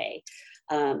every day.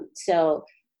 So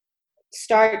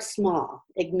start small.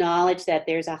 Acknowledge that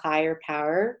there's a higher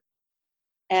power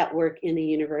at work in the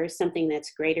universe, something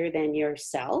that's greater than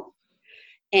yourself,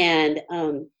 and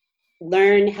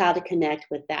learn how to connect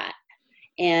with that.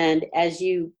 And as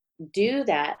you do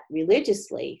that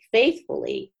religiously,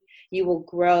 faithfully, you will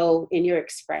grow in your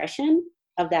expression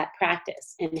of that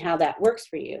practice and how that works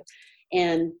for you.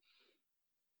 And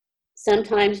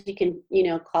sometimes you can, you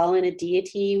know, call in a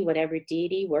deity, whatever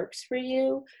deity works for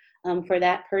you. For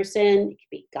that person, it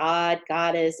could be God,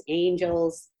 goddess,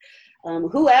 angels,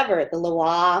 whoever. The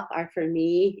Loa are for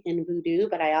me in voodoo,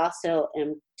 but I also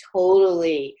am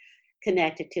totally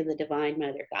connected to the Divine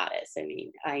Mother Goddess. I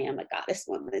mean, I am a goddess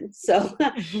woman, so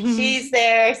she's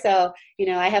there. So, you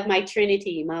know, I have my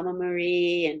Trinity, Mama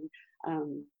Marie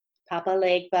and Papa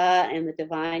Legba and the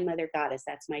Divine Mother Goddess.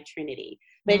 That's my Trinity.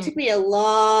 But it took me a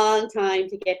long time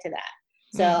to get to that.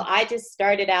 So I just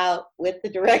started out with the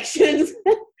directions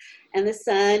and the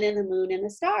sun and the moon and the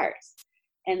stars,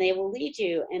 and they will lead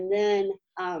you. And then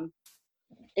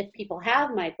if people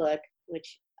have my book,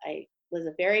 which was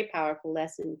a very powerful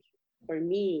lesson for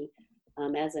me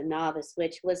as a novice,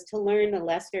 which was to learn the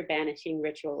lesser banishing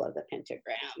ritual of the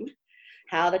pentagram,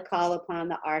 how to call upon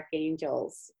the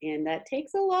archangels. And that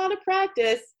takes a lot of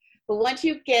practice, But once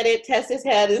you get it, Tessa's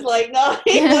head is like, no,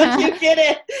 once you get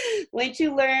it, once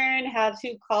you learn how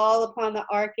to call upon the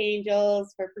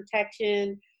archangels for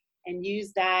protection and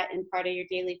use that in part of your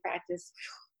daily practice,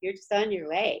 you're just on your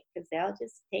way, because they'll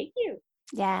just take you.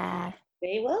 Yeah.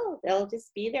 They will. They'll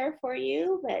just be there for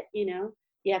you. But,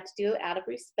 you have to do it out of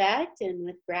respect and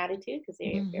with gratitude, because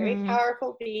they're very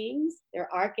powerful beings. They're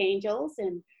archangels,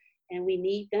 and we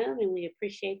need them, and we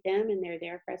appreciate them, and they're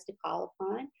there for us to call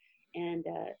upon. And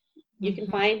you can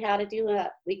find how to do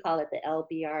we call it the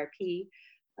LBRP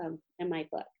in my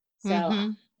book.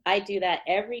 So I do that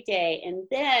every day. And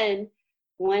then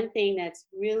one thing that's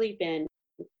really been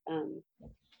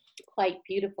quite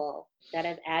beautiful that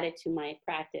I've added to my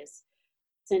practice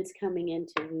since coming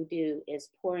into Voodoo is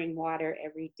pouring water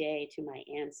every day to my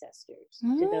ancestors,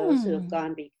 to those who have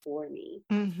gone before me.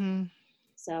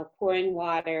 So pouring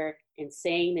water and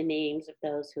saying the names of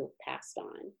those who have passed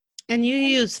on. And you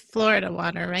use Florida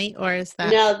water, right? Or is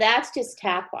that? No, that's just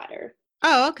tap water.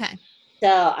 Oh, okay.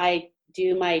 So I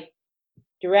do my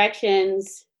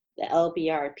directions, the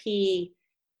LBRP,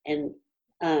 and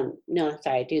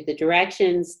I do the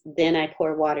directions, then I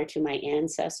pour water to my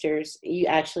ancestors. You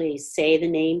actually say the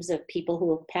names of people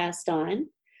who have passed on.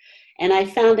 And I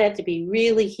found that to be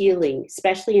really healing,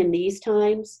 especially in these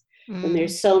times when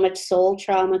there's so much soul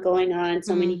trauma going on,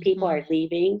 so many people are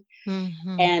leaving.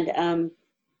 And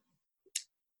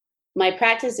my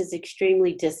practice is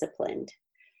extremely disciplined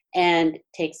and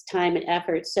takes time and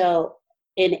effort. So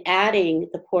in adding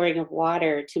the pouring of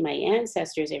water to my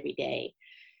ancestors every day,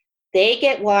 they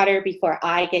get water before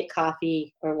I get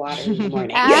coffee or water in the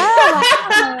morning.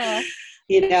 And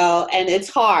it's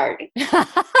hard.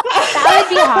 That would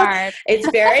be hard. It's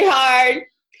very hard,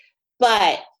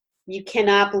 but you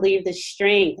cannot believe the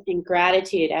strength and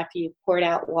gratitude after you've poured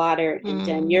out water and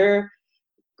done your,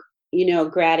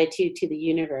 gratitude to the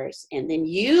universe. And then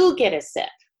you get a sip.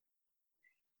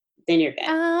 Then you're good.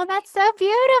 Oh, that's so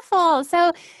beautiful.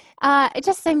 So it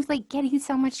just seems like getting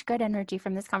so much good energy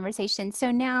from this conversation. So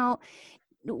now,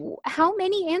 how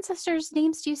many ancestors'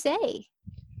 names do you say?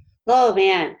 Oh,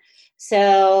 man.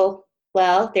 So,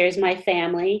 there's my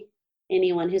family,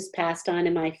 anyone who's passed on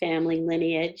in my family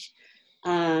lineage.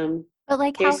 But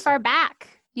how far back?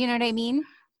 You know what I mean?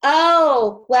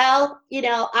 Oh,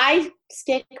 I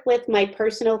stick with my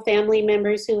personal family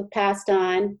members who have passed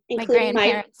on, including my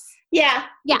grandparents. Yeah,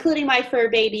 including my fur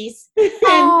babies.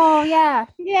 Oh, yeah.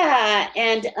 Yeah,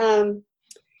 and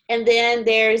then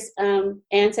there's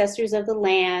ancestors of the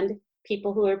land,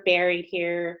 people who are buried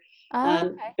here,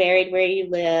 buried where you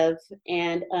live,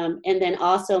 and then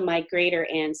also my greater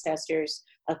ancestors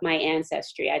of my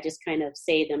ancestry. I just kind of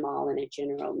say them all in a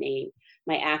general name.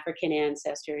 My African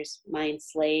ancestors, my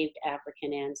enslaved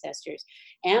African ancestors,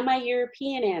 and my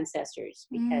European ancestors,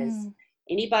 because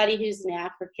anybody who's an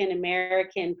African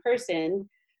American person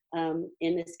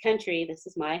in this country, this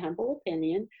is my humble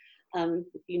opinion,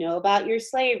 if you know about your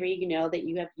slavery, you know that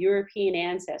you have European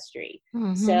ancestry.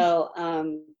 So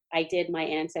I did my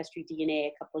ancestry DNA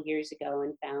a couple years ago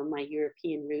and found my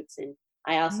European roots. And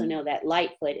I also know that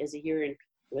Lightfoot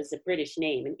was a British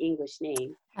name, an English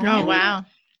name. Oh, wow.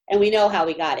 And we know how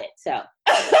we got it. So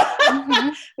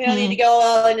we don't need to go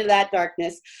all into that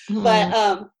darkness.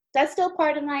 But that's still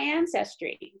part of my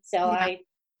ancestry. So I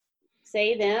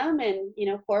say them and,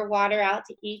 pour water out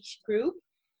to each group.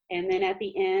 And then at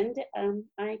the end,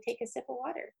 I take a sip of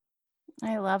water.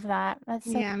 I love that. That's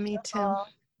so beautiful. Me too.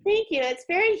 Thank you. It's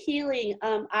very healing.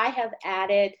 I have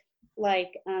added,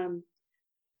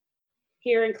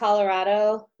 here in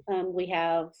Colorado, we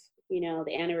have,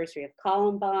 the anniversary of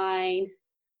Columbine.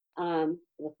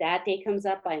 If that day comes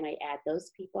up, I might add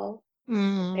those people.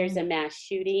 There's a mass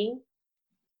shooting.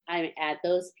 I might add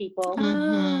those people.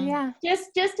 Oh, yeah.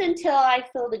 Just until I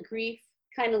feel the grief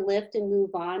kind of lift and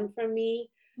move on from me.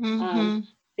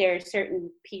 There are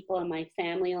certain people in my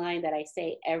family line that I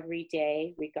say every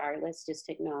day, regardless, just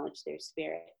to acknowledge their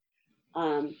spirit.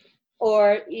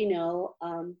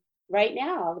 Right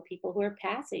now, all the people who are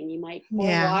passing, you might pour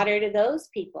water to those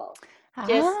people.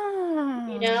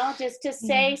 Just to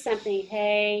say something,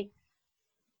 hey,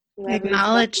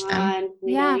 acknowledge them.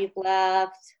 We know you've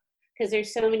left. Because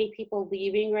there's so many people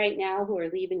leaving right now who are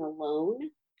leaving alone.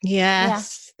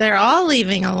 Yes, they're all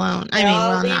leaving alone.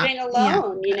 Leaving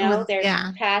alone.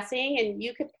 They're passing, and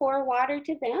you could pour water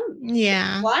to them. Yeah,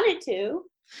 if you wanted to.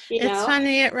 It's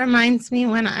funny. It reminds me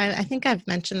when I think I've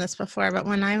mentioned this before, but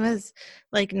when I was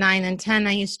 9 and 10,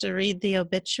 I used to read the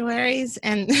obituaries,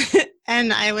 and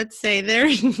and I would say their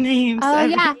names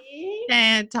every day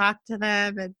and talk to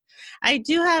them. And I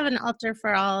do have an altar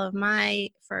for all of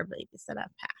my fur babies that have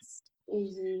passed.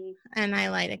 And I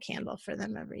light a candle for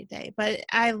them every day. But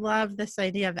I love this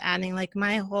idea of adding like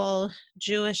my whole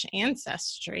Jewish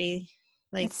ancestry.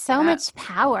 Like it's so much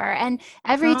power. And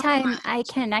every So time much. I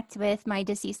connect with my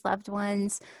deceased loved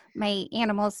ones, my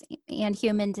animals and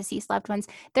human deceased loved ones,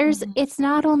 it's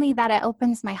not only that it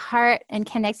opens my heart and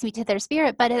connects me to their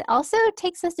spirit, but it also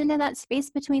takes us into that space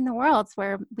between the worlds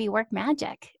where we work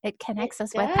magic. It connects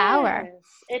us with power.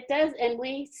 It does. And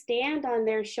we stand on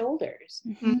their shoulders,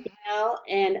 Mm-hmm. you know,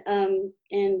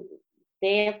 and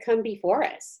they have come before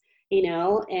us. You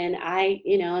know, and I,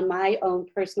 you know, in my own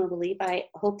personal belief, I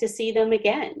hope to see them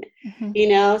again, you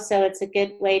know, so it's a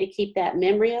good way to keep that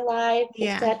memory alive.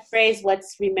 Yeah. That phrase,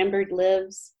 what's remembered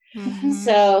lives. Mm-hmm.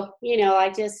 So, you know, I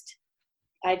just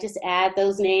add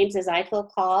those names as I feel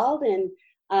called. And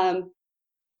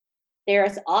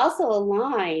there's also a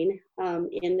line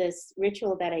in this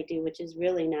ritual that I do, which is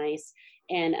really nice.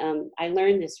 And I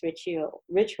learned this ritual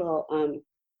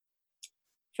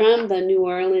from the New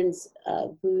Orleans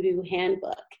Voodoo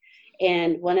Handbook.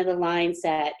 And one of the lines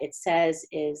that it says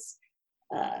is,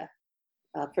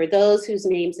 for those whose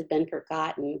names have been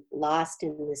forgotten, lost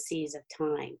in the seas of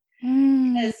time.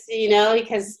 Because, you know,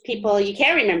 because people, you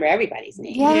can't remember everybody's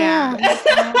name. Yeah.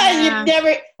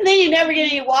 you never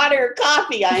get any water or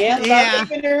coffee. I am not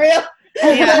keeping it real.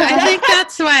 Yeah, I think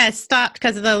that's why I stopped,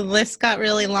 because the list got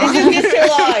really long. It just gets too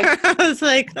long. I was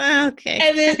like, okay.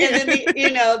 And then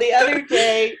the other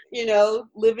day, you know,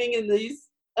 living in these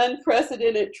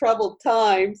unprecedented troubled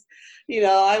times, you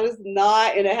know, I was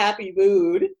not in a happy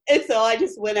mood. And so I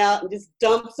just went out and just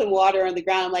dumped some water on the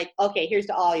ground. I'm like, okay, here's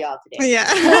to all y'all today. Yeah.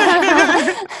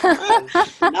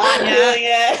 Not doing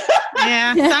it.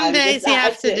 Yeah. Some days you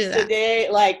have to do that. Today,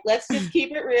 like, let's just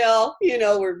keep it real. You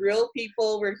know, we're real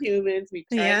people. We're humans. We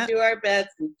try to do our best.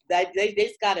 They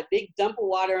just got a big dump of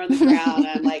water on the ground.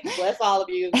 I'm like, bless all of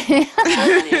you.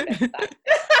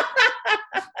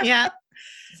 Yeah.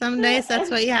 Some days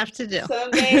that's what you have to do. Some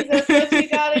days that's what you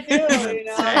gotta do, you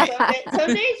know.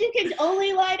 Some days you can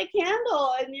only light a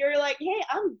candle and you're like, hey,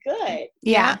 I'm good.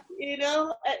 Yeah. You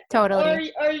know?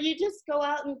 Totally. Or you just go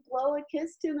out and blow a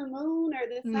kiss to the moon or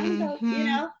the sun goes, you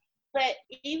know. But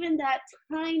even that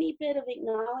tiny bit of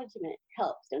acknowledgement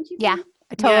helps, don't you think?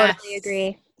 I totally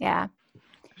agree. Yeah.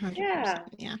 100%.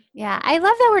 Yeah. I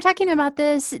love that we're talking about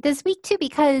this week too,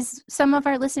 because some of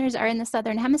our listeners are in the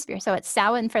Southern Hemisphere. So it's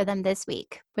Samhain for them this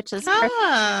week, which is honoring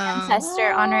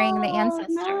the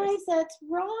ancestors. Nice. That's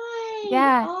right.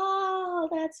 Yeah. Oh,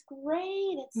 that's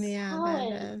great. It's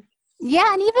Samhain.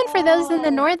 Yeah, and even for those in the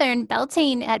northern,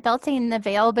 belting, the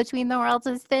veil between the worlds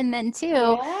is thin then too.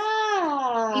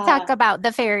 Yeah. We talk about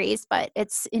the fairies, but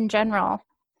it's in general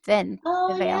thin,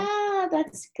 the veil. Yeah,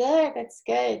 that's good. That's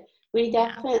good. We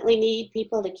definitely need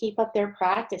people to keep up their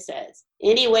practices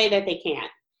any way that they can.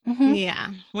 Mm-hmm.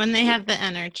 Yeah, when they have the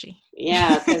energy.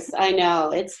 Yeah, because I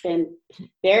know it's been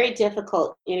very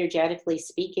difficult energetically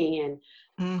speaking, and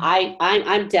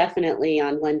I'm definitely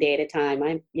on one day at a time.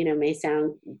 I may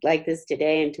sound like this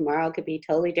today, and tomorrow could be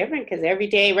totally different because every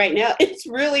day right now it's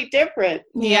really different.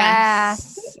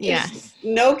 Yes. There's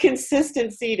no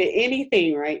consistency to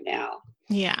anything right now.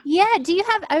 Yeah. Do you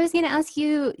have, I was going to ask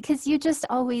you, because you just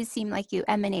always seem like you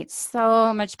emanate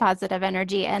so much positive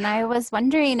energy. And I was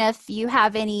wondering if you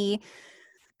have any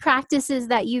practices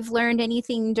that you've learned,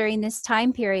 anything during this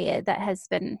time period that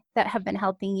have been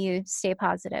helping you stay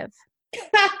positive.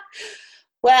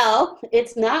 Well,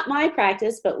 it's not my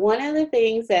practice, but one of the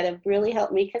things that have really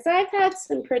helped me, because I've had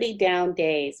some pretty down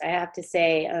days, I have to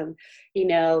say,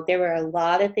 there were a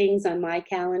lot of things on my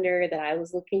calendar that I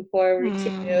was looking forward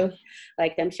to,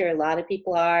 like I'm sure a lot of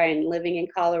people are, and living in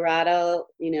Colorado,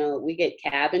 we get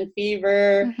cabin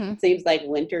fever. Seems like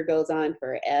winter goes on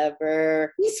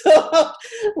forever. So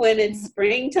when it's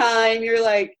springtime, you're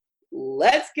like,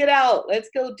 let's get out,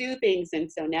 let's go do things.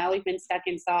 And so now we've been stuck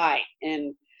inside,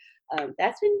 and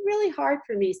that's been really hard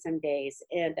for me some days.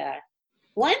 And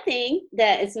one thing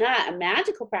that is not a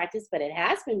magical practice, but it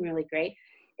has been really great,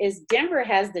 is Denver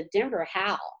has the Denver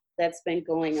Howl that's been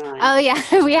going on. Oh, yeah.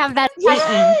 We have that.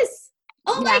 Yes.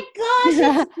 Oh, my gosh.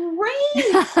 It's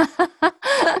great.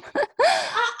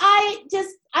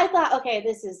 I thought, okay,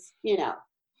 this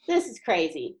is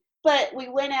crazy. But we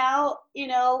went out,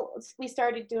 we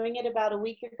started doing it about a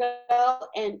week ago,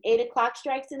 and 8:00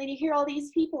 strikes, and then you hear all these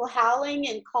people howling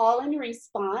and call and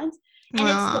respond. And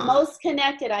it's the most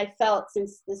connected I've felt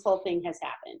since this whole thing has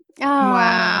happened. Oh,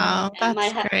 wow.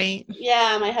 That's great.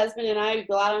 Yeah, my husband and I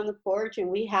go out on the porch and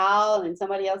we howl, and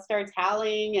somebody else starts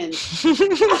howling. And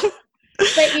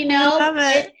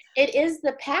but it is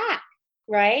the pack,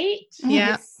 right?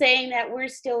 Yeah. It's saying that we're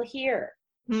still here.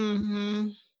 Mm-hmm.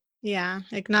 Yeah,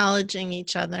 acknowledging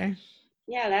each other.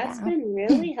 Yeah, that's been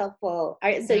really helpful.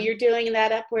 So you're doing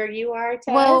that up where you are,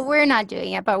 Tess? Well, we're not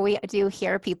doing it, but we do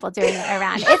hear people doing it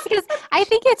around. It's because I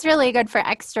think it's really good for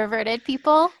extroverted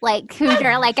people, like who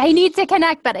are like, I need to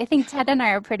connect. But I think Ted and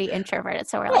I are pretty introverted,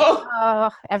 so we're like,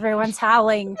 oh, everyone's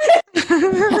howling. Makes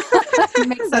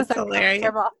That's us hilarious.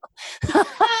 uncomfortable.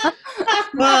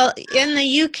 Well, in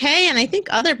the UK and I think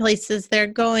other places, they're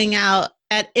going out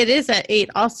it is at 8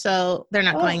 also. They're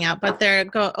not going out, but they're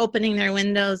opening their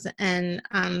windows and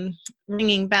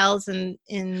ringing bells in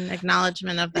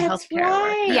acknowledgement of the healthcare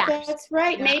workers. Yeah, that's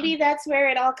right. Yeah. Maybe that's where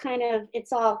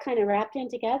it's all kind of wrapped in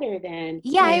together then.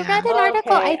 Yeah, I read an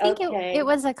article. I think it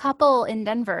was a couple in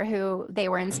Denver who they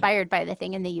were inspired by the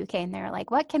thing in the UK, and they're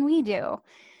like, what can we do?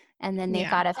 And then they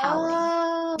thought of howling.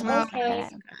 Oh, okay.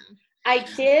 I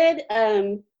did.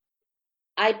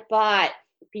 I bought,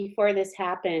 before this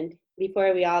happened,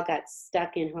 before we all got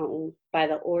stuck in home by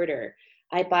the order,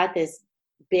 I bought this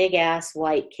big ass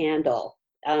white candle.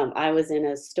 I was in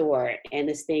a store and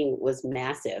this thing was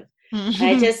massive. Mm-hmm.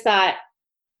 I just thought,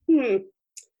 I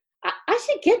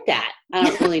should get that. I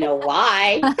don't really know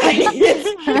why. I need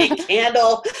this big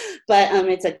candle, but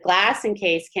it's a glass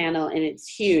encased candle and it's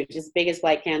huge. It's the biggest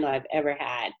white candle I've ever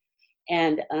had.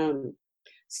 And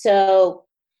so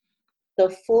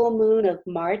the full moon of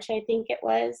March, I think it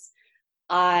was,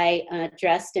 I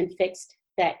dressed and fixed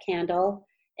that candle,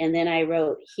 and then I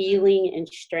wrote healing and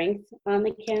strength on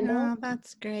the candle. Oh,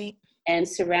 that's great. And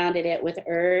surrounded it with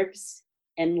herbs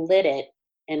and lit it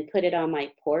and put it on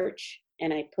my porch,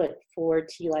 and I put 4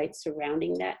 tea lights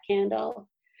surrounding that candle.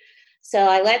 So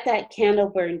I let that candle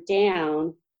burn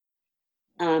down.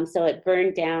 So it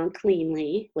burned down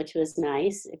cleanly, which was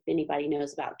nice. If anybody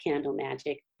knows about candle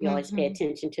magic, you always pay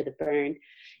attention to the burn.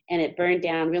 And it burned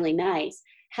down really nice.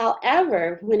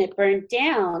 However, when it burned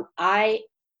down,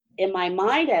 in my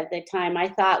mind at the time, I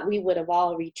thought we would have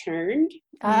all returned.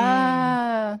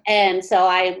 And so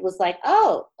I was like,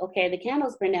 oh, okay, the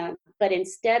candles burned down. But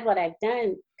instead, what I've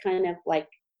done, kind of like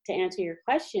to answer your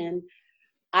question,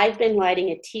 I've been lighting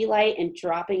a tea light and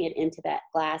dropping it into that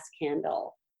glass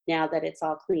candle now that it's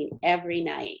all clean every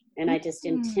night. And I just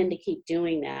intend to keep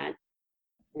doing that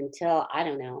until, I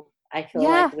don't know, I feel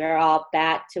like we're all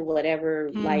back to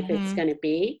whatever life it's going to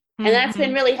be. And that's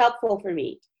been really helpful for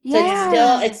me. So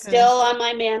it's still on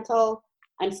my mantle.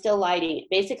 I'm still lighting it.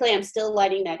 Basically, I'm still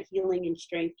lighting that healing and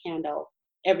strength candle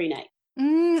every night.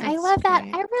 I love that.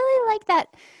 I really like that.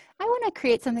 I want to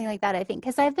create something like that, I think,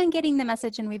 because I've been getting the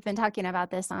message, and we've been talking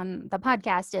about this on the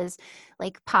podcast, is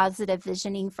like positive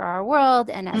visioning for our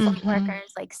world, and as light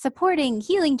workers, like supporting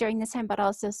healing during this time, but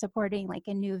also supporting like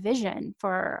a new vision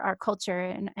for our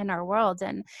culture and our world.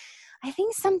 And I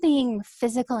think something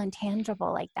physical and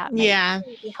tangible like that might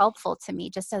really be helpful to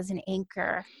me, just as an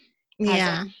anchor.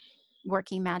 Yeah.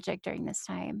 Working magic during this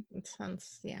time. It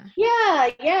sounds, yeah.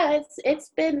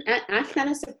 It's been, I'm kind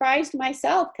of surprised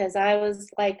myself, because I was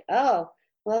like, oh,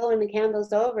 well, when the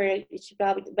candle's over, it should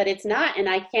probably, but it's not. And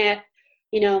I can't,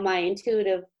 my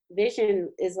intuitive vision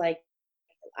is like,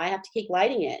 I have to keep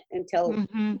lighting it until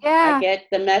I get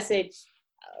the message,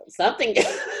 something.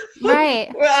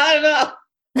 Right. Well, I don't know.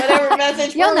 Whatever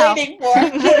message we're waiting for.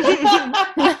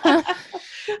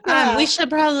 We should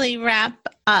probably wrap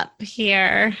up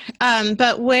here.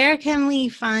 But where can we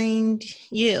find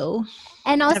you?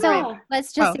 And also,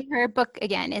 let's just say her book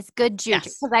again is Good Juju,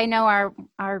 because I know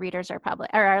our readers are probably,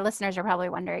 or our listeners are probably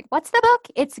wondering, what's the book?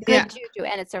 It's Good Juju,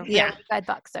 and it's a really good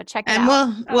book. So check it out.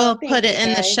 And we'll put it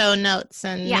in the show notes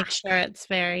and make sure it's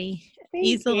very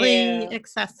easily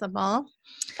accessible.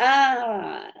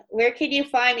 Where can you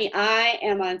find me? I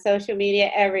am on social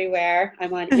media everywhere.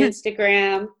 I'm on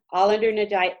Instagram, all under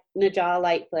Najah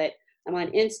Lightfoot. I'm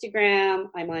on Instagram,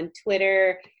 I'm on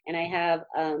Twitter, and I have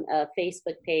a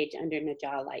Facebook page under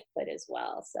Najah Lightfoot as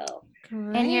well. So,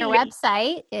 and your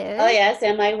website is? Oh yes,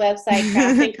 and my website,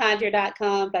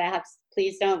 craftandconjure.com. But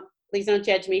please don't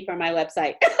judge me for my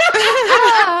website.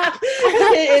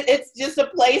 It's just a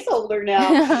placeholder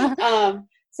now.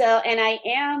 And I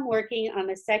am working on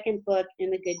the second book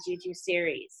in the Good Juju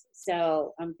series.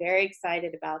 So I'm very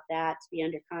excited about that, to be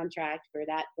under contract for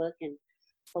that book. And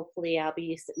hopefully I'll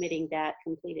be submitting that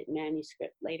completed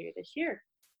manuscript later this year.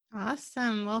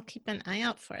 Awesome. We'll keep an eye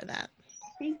out for that.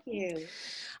 Thank you.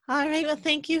 All right. Well,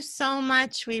 thank you so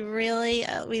much. We really,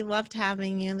 we loved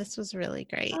having you. This was really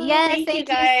great. Yes, thank you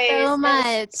guys so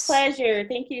much. Pleasure.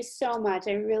 Thank you so much.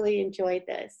 I really enjoyed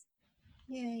this.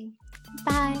 Yay.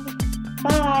 Bye.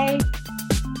 Bye.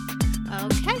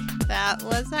 Okay, that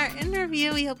was our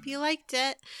interview. We hope you liked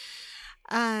it.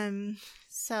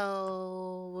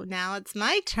 So now it's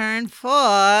my turn for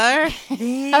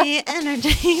the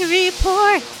energy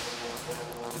report.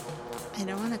 I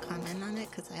don't want to comment on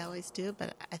it because I always do,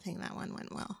 but I think that one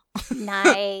went well.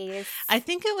 Nice. I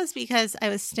think it was because I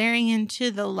was staring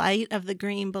into the light of the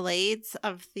green blades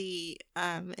of the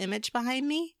image behind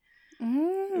me.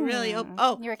 Really? You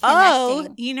were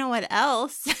connecting. You know what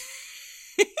else?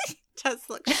 Tess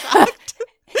looks shocked.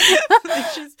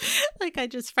 I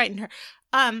just frightened her.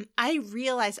 I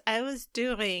realized I was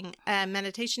doing a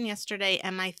meditation yesterday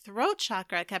and my throat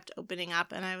chakra kept opening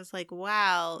up and I was like,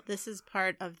 wow, this is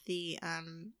part of the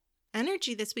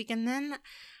energy this week. And then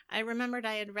I remembered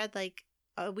I had read like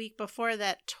a week before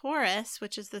that Taurus,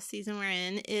 which is the season we're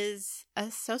in, is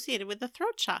associated with the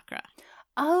throat chakra.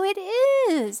 Oh, it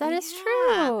is. That is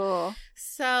true.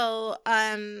 So,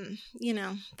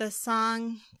 the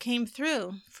song came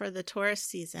through for the Taurus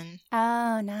season.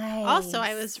 Oh, nice. Also,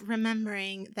 I was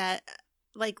remembering that,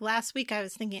 like, last week I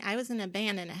was thinking I was in a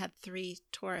band and it had 3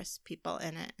 Taurus people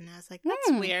in it. And I was like,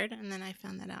 that's weird. And then I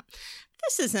found that out.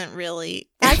 This isn't really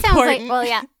That important. sounds like, well,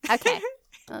 yeah. Okay.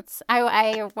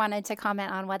 I wanted to comment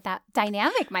on what that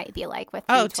dynamic might be like with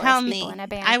 3 Taurus tell people me. in a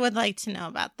band. I would like to know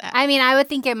about that. I mean, I would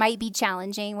think it might be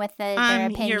challenging with their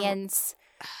opinions.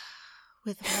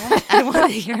 With what? I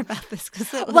want to hear about this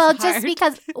because it was well, hard. just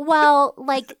because,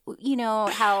 like, you know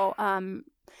how,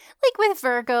 like with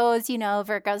Virgos,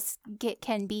 Virgos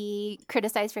can be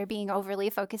criticized for being overly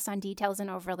focused on details and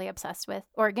overly obsessed with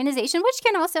organization, which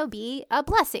can also be a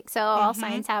blessing. So all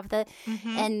signs have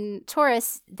and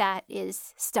Taurus, that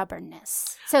is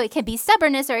stubbornness. So it can be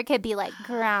stubbornness or it could be like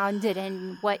grounded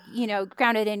in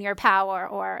grounded in your power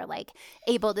or like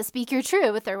able to speak your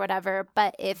truth or whatever.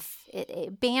 But if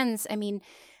bands, I mean,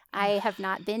 I have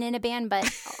not been in a band,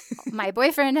 but my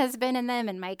boyfriend has been in them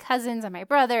and my cousins and my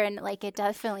brother. And like, it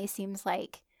definitely seems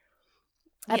like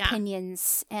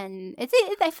opinions and I feel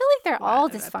like they're all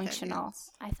dysfunctional.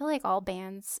 Opinions. I feel like all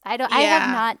bands, I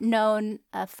have not known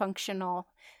a functional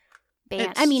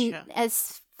band. It's true.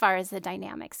 As far as the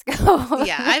dynamics go.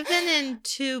 Yeah. I've been in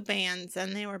 2 bands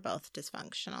and they were both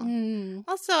dysfunctional.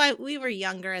 Also, we were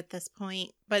younger at this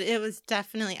point, but it was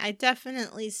I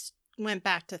definitely went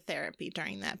back to therapy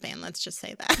during that band. Let's just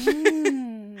say that.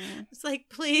 It's like,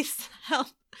 please help.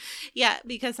 Yeah,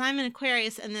 because I'm an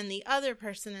Aquarius, and then the other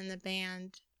person in the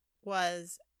band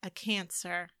was a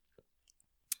Cancer,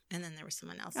 and then there was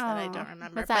someone else that I don't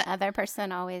remember. Was that other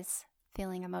person always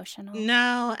feeling emotional?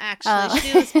 No, actually,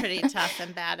 she was pretty tough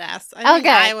and badass. I think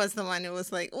I was the one who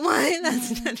was like, why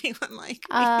doesn't anyone like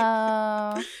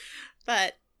me?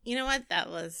 But you know what? That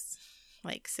was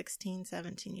like 16,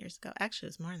 17 years ago. Actually, it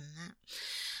was more than that.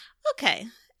 Okay.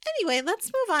 Anyway, let's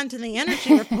move on to the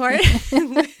energy report,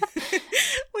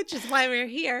 which is why we're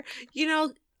here.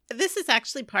 This is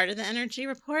actually part of the energy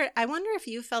report. I wonder if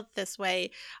you felt this way.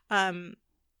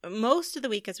 Most of the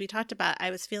week, as we talked about,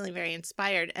 I was feeling very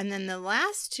inspired. And then the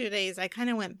last 2 days, I kind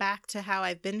of went back to how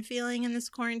I've been feeling in this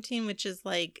quarantine, which is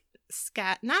like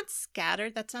not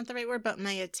scattered, that's not the right word, but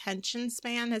my attention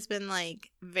span has been like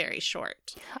very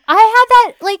short. I had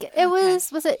that like it was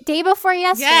it day before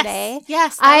yesterday?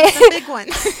 Yes, that was the big one.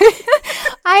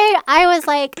 I was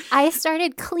like, I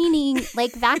started cleaning,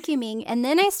 like vacuuming, and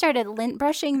then I started lint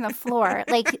brushing the floor,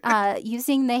 like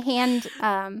using the hand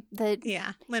lint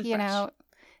brush.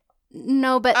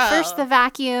 No, but first the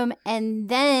vacuum and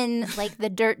then like the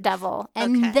dirt devil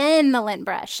and then the lint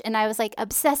brush. And I was like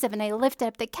obsessive and I lifted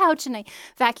up the couch and I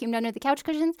vacuumed under the couch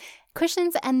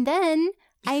cushions and then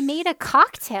I made a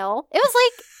cocktail. It was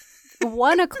like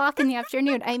 1:00 in the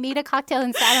afternoon. I made a cocktail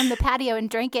and sat on the patio and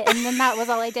drank it. And then that was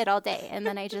all I did all day. And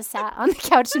then I just sat on the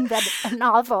couch and read a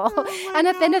novel. And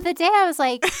at the end of the day, I was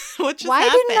like, why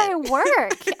didn't I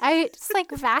work? I just like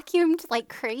vacuumed like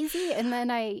crazy. And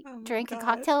then I drank a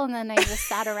cocktail and then I just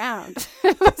sat around.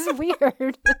 It was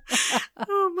weird.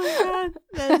 Oh my God.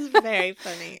 That is very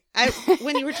funny.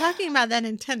 When you were talking about that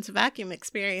intense vacuum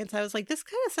experience, I was like, this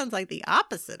kind of sounds like the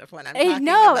opposite of what I'm talking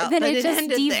about. Then it just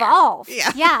devolved.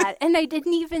 Yeah. And I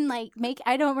didn't even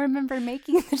I don't remember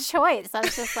making the choice. I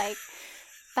was just like,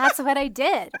 that's what I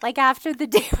did. Like after the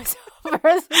day was over,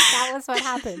 that was what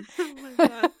happened. Oh my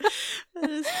God. That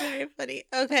is very funny.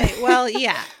 Okay. Well,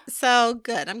 yeah. So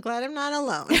good. I'm glad I'm not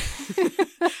alone.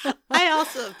 I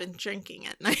also have been drinking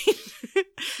at night.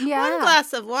 Yeah. 1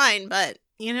 glass of wine, but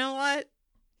you know what?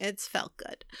 It's felt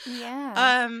good.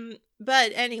 Yeah.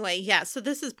 But anyway, yeah, so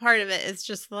this is part of it. It's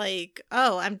just like,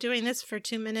 I'm doing this for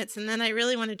 2 minutes and then I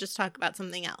really want to just talk about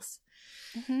something else.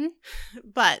 Mm-hmm.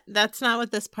 But that's not what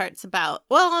this part's about.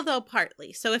 Well, although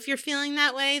partly. So if you're feeling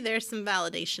that way, there's some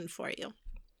validation for you.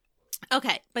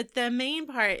 Okay, but the main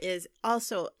part is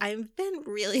also, I've been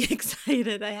really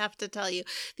excited, I have to tell you.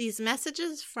 These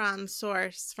messages from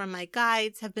Source, from my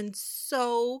guides, have been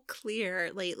so clear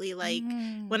lately. Like,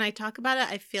 when I talk about it,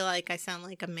 I feel like I sound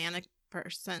like a manic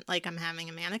person, like I'm having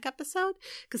a manic episode,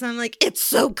 because I'm like, it's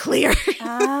so clear.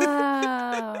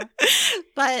 Oh.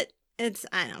 But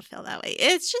I don't feel that way.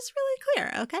 It's just really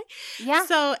clear, okay? Yeah.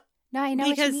 So... No, I know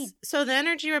what you mean. So the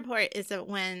energy report is that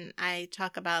when I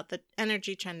talk about the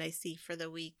energy trend I see for the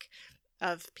week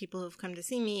of people who've come to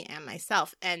see me and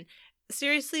myself. And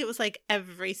seriously, it was like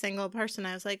every single person.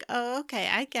 I was like, oh, okay,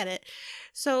 I get it.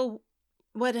 So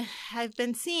what I've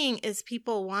been seeing is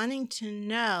people wanting to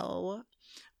know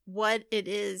what it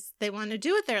is they want to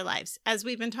do with their lives. As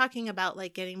we've been talking about,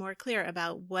 like getting more clear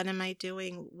about what am I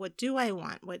doing? What do I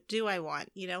want? What do I want?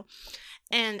 You know?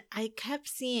 And I kept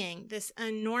seeing this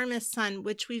enormous sun,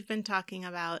 which we've been talking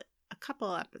about a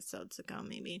couple episodes ago,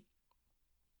 maybe.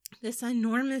 This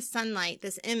enormous sunlight,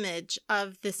 this image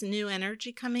of this new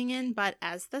energy coming in, but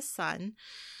as the sun.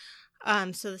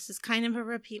 So this is kind of a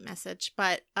repeat message,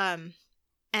 but, and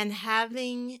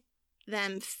having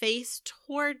them face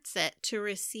towards it to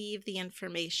receive the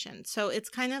information. So it's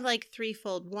kind of like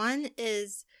threefold. One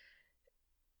is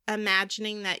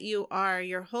imagining that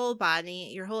your whole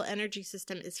body, your whole energy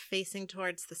system is facing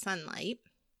towards the sunlight.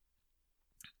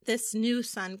 This new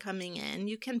sun coming in,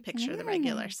 you can picture the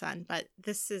regular sun, but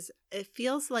it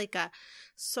feels like a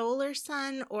solar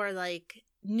sun or like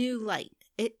new light.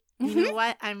 You know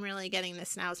what? I'm really getting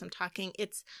this now as I'm talking.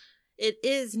 It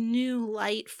is new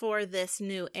light for this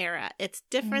new era. It's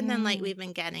different than light we've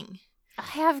been getting. I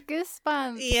have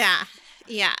goosebumps.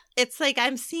 Yeah. It's like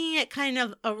I'm seeing it kind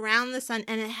of around the sun,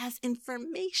 and it has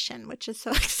information, which is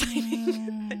so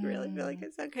exciting. I really feel like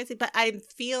it's so crazy, but I'm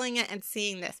feeling it and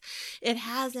seeing this. It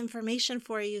has information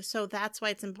for you, so that's why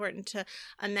it's important to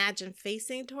imagine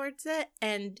facing towards it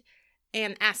and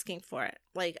asking for it.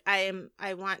 Like I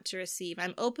want to receive.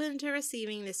 I'm open to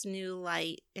receiving this new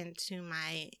light into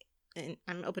my. And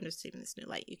I'm open to receiving this new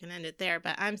light. You can end it there,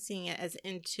 but I'm seeing it as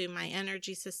into my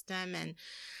energy system and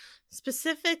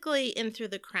specifically in through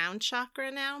the crown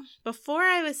chakra now. Before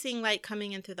I was seeing light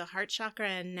coming in through the heart chakra,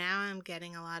 and now I'm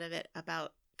getting a lot of it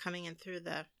about coming in through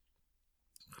the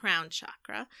crown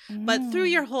chakra, but through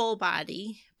your whole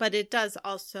body. But it does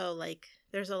also, like,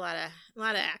 there's a lot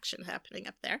of action happening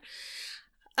up there.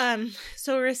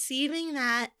 So receiving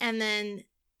that, and then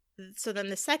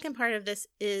the second part of this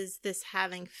is this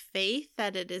having faith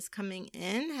that it is coming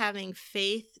in, having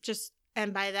faith,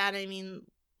 and by that I mean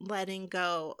letting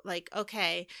go. Like,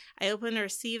 okay, I open to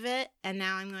receive it, and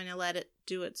now I'm going to let it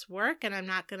do its work, and I'm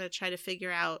not going to try to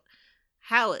figure out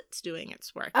how it's doing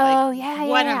its work. Oh, like, yeah,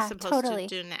 what yeah, I'm supposed totally.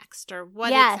 to do next, or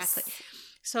what Yes. exactly.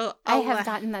 So I have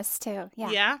gotten this too. Yeah.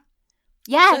 Yeah?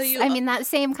 Yes, I mean that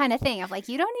same kind of thing of like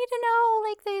you don't need to know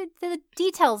like the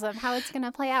details of how it's going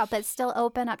to play out, but still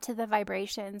open up to the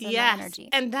vibrations and the energy.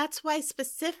 And that's why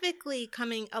specifically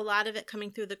a lot of it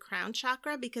coming through the crown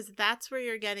chakra, because that's where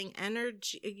you're getting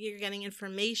energy, you're getting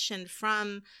information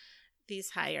from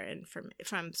these higher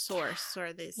from source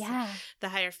or the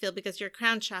higher field, because your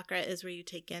crown chakra is where you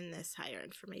take in this higher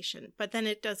information, but then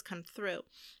it does come through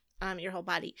your whole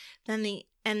body. And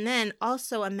then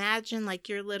also imagine like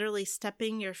you're literally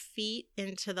stepping your feet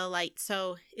into the light.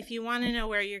 So if you want to know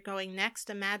where you're going next,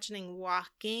 imagining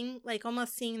walking, like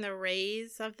almost seeing the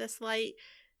rays of this light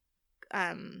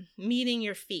meeting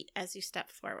your feet as you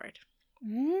step forward.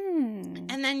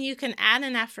 And then you can add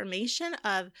an affirmation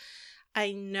of,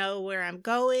 I know where I'm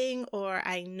going, or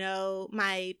I know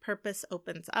my purpose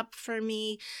opens up for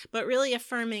me, but really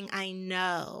affirming I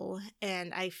know,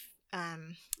 and I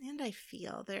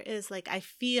feel there is like, I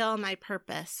feel my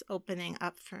purpose opening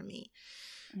up for me.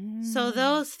 So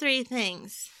those three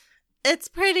things, it's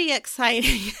pretty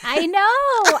exciting. I know.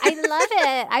 I love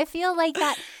it. I feel like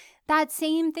that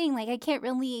same thing. Like I can't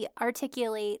really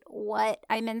articulate what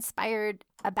I'm inspired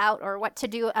about or what to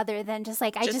do other than just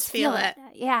like, I just feel it.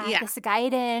 Yeah. This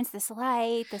guidance, this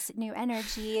light, this new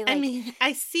energy. Like, I mean,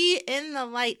 I see in the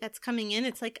light that's coming in,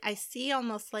 it's like, I see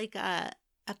almost like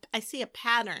I see a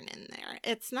pattern in there.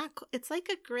 It's like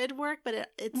a grid work, but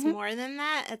it's more than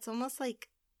that. It's almost like,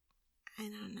 I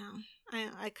don't know.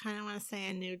 I kind of want to say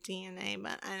a new DNA,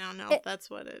 but I don't know if that's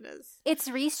what it is. It's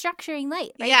restructuring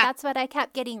light, right? Yeah. That's what I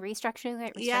kept getting. Restructuring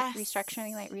light,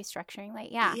 restructuring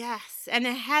light. Yeah. Yes. And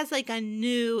it has like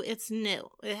it's new.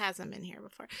 It hasn't been here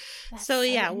before. That's so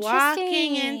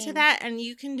walking into that, and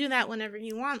you can do that whenever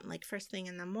you want. Like first thing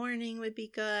in the morning would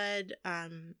be good.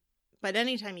 But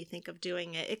anytime you think of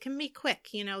doing it, it can be quick.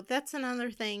 You know, that's another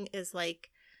thing is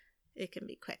like, it can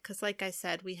be quick. Because like I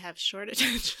said, we have short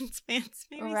attention spans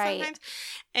maybe Right. sometimes.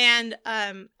 And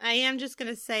I am just going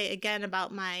to say again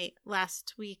about my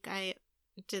last week, I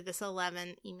did this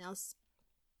 11 emails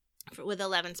with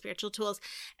 11 spiritual tools.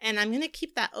 And I'm going to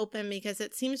keep that open because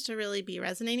it seems to really be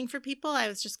resonating for people. I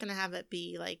was just going to have it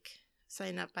be like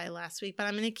sign up by last week, but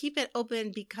I'm going to keep it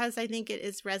open because I think it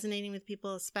is resonating with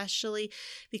people, especially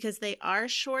because they are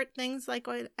short things like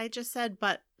what I just said,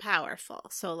 but powerful.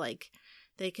 So like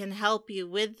they can help you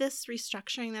with this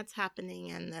restructuring that's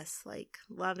happening and this like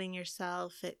loving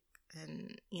yourself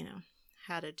and, you know,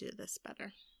 how to do this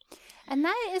better. And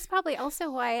that is probably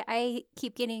also why I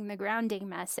keep getting the grounding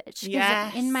message.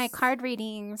 Yes. In my card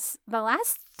readings, the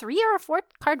last 3 or 4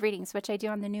 card readings, which I do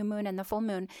on the new moon and the full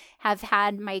moon, have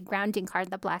had my grounding card,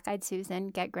 the Black-Eyed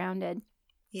Susan, Get Grounded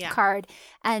card,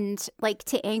 and like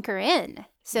to anchor in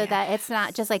so that it's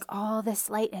not just like all this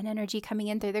light and energy coming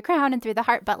in through the crown and through the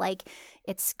heart, but like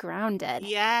it's grounded.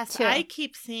 Yes. too. I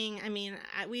keep seeing, I mean,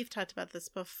 we've talked about this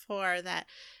before that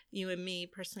you and me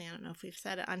personally, I don't know if we've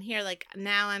said it on here, like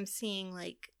now I'm seeing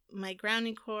like my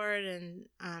grounding cord and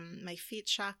my feet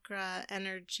chakra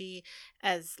energy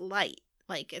as light.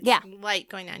 Like it's light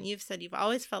going on. You've said you've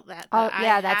always felt that. Oh,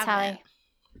 yeah, that's how I...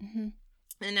 Mm-hmm.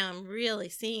 And now I'm really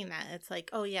seeing that. It's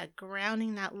like, oh yeah,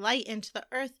 grounding that light into the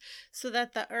earth so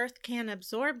that the earth can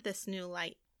absorb this new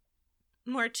light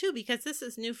more too, because this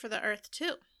is new for the earth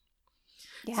too.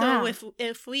 Yeah. So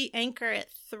if we anchor it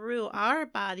through our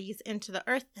bodies into the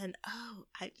earth, then,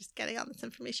 I'm just getting all this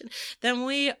information, then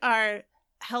we are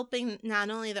helping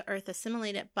not only the earth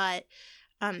assimilate it, but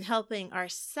helping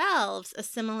ourselves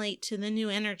assimilate to the new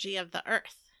energy of the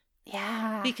earth.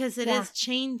 Yeah. Because it is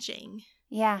changing.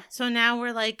 Yeah. So now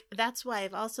we're like, that's why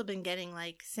I've also been getting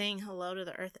like saying hello to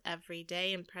the earth every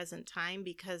day in present time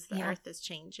because the earth is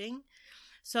changing.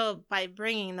 So by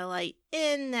bringing the light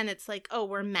in, then it's like,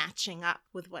 we're matching up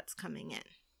with what's coming in.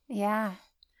 Yeah.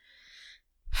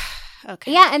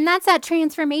 Okay. Yeah, and that's that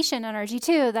transformation energy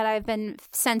too that I've been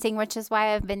sensing, which is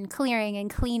why I've been clearing and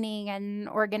cleaning and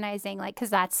organizing, like, because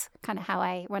that's kind of how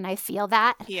when I feel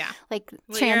that, like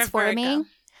transforming.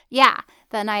 Yeah,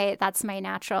 then that's my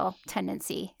natural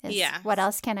tendency. What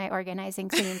else can I organize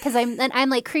and clean? Because I'm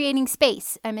like creating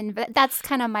space. That's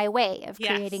kind of my way of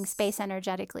creating space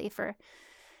energetically for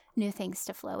new things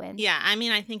to flow in. Yeah, I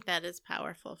mean, I think that is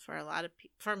powerful for a lot of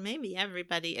people, for maybe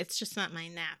everybody. It's just not my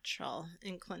natural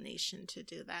inclination to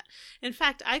do that. In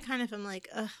fact, I kind of am like,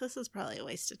 this is probably a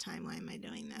waste of time. Why am I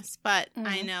doing this? But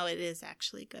I know it is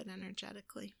actually good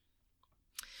energetically.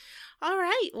 All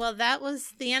right. Well, that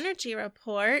was the energy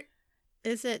report.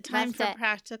 Is it time for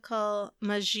practical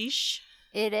magish?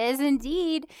 It is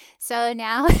indeed. So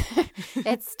now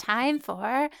it's time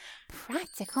for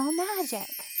practical magic.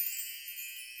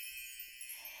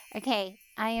 Okay.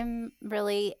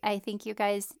 I think you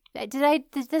guys, did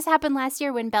this happen last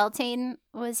year when Beltane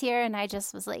was here and I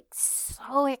just was like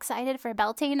so excited for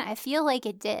Beltane? I feel like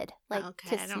it did. Like,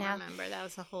 okay, I don't remember. That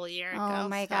was a whole year ago. Oh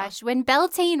my gosh. When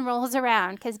Beltane rolls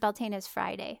around, because Beltane is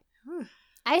Friday,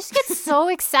 I just get so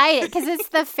excited because it's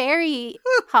the fairy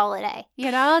holiday.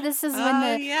 You know, this is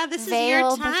when this is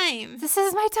your time. This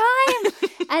is my time.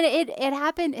 And it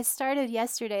happened. It started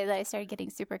yesterday that I started getting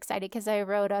super excited because I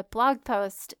wrote a blog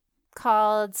post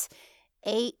called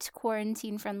 8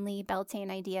 quarantine-friendly Beltane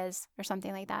ideas or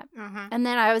something like that. And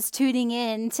then I was tuning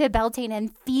in to Beltane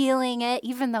and feeling it,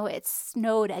 even though it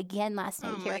snowed again last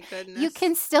night here. My goodness. You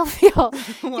can still feel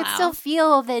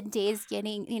the days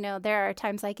getting, there are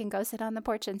times I can go sit on the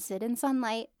porch and sit in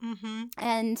sunlight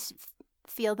and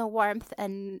feel the warmth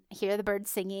and hear the birds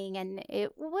singing, and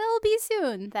it will be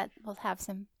soon that we'll have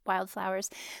some wildflowers.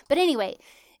 But anyway,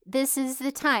 this is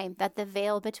the time that the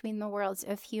veil between the worlds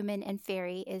of human and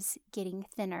fairy is getting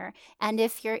thinner. And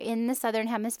if you're in the southern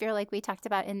hemisphere, like we talked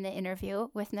about in the interview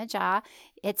with Najah,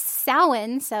 it's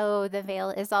Samhain, so the veil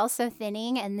is also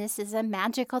thinning, and this is a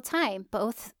magical time.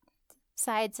 Both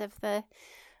sides of the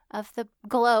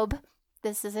globe,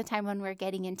 this is a time when we're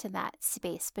getting into that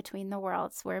space between the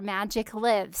worlds where magic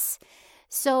lives.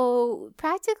 So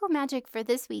practical magic for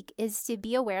this week is to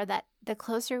be aware that the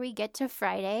closer we get to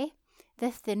Friday, the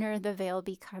thinner the veil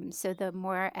becomes, so the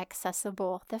more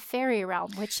accessible the fairy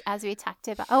realm, which, as we talked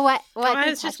about... what I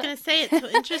was just going to say, it's so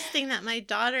interesting that my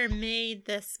daughter made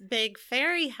this big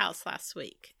fairy house last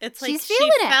week. It's like she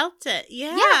felt it.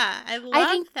 Yeah, I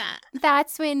love that.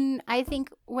 That's when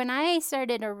I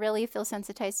started to really feel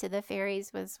sensitized to the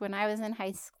fairies was when I was in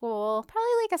high school,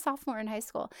 probably like a sophomore in high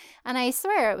school. And I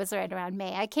swear it was right around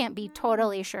May. I can't be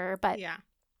totally sure, but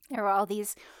there were all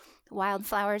these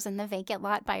wildflowers in the vacant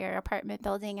lot by our apartment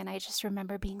building. And I just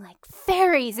remember being like,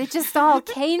 fairies. It just all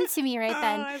came to me right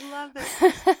then. Oh, I love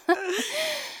it.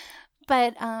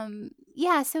 But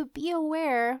yeah, so be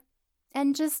aware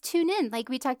and just tune in. Like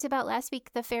we talked about last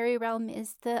week, the fairy realm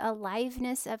is the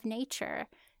aliveness of nature,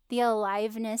 the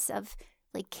aliveness of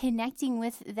like connecting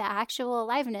with the actual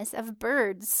aliveness of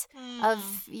birds,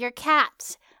 of your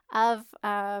cat, of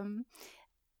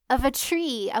a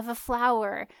tree, of a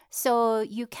flower. So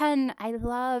you can, I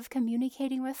love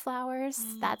communicating with flowers.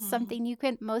 That's something you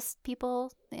can, most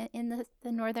people in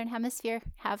the Northern Hemisphere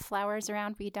have flowers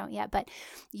around. We don't yet, but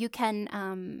you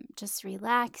can just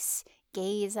relax,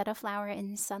 gaze at a flower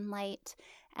in sunlight,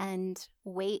 and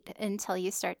wait until you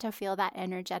start to feel that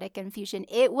energetic infusion.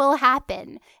 It will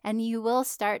happen, and you will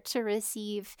start to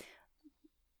receive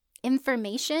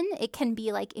information. It can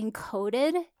be like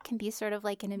encoded, can be sort of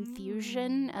like an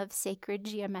infusion of sacred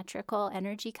geometrical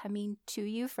energy coming to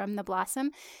you from the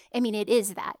blossom. I mean, it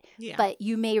is that, but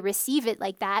you may receive it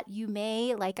like that. You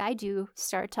may, like I do,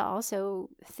 start to also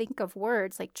think of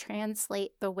words, like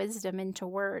translate the wisdom into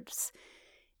words.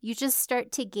 You just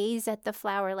start to gaze at the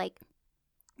flower. Like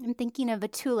I'm thinking of a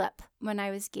tulip when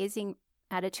I was gazing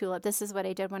at a tulip. This is what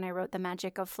I did when I wrote The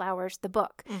Magic of Flowers, the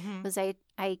book, was I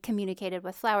communicated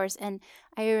with flowers. And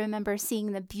I remember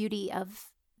seeing the beauty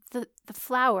of the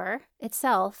flower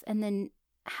itself, and then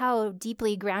how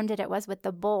deeply grounded it was with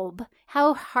the bulb,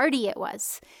 how hardy it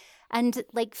was. And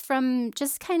like from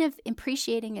just kind of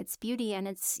appreciating its beauty and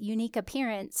its unique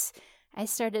appearance, I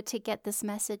started to get this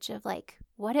message of like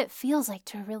what it feels like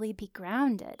to really be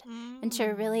grounded and to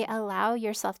really allow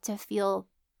yourself to feel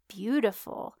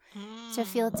beautiful, to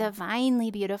feel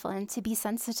divinely beautiful, and to be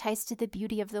sensitized to the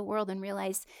beauty of the world and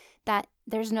realize that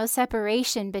there's no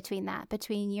separation between that,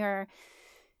 between your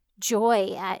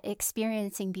joy at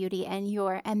experiencing beauty and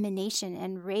your emanation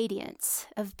and radiance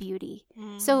of beauty.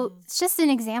 So it's just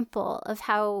an example of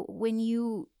how when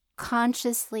you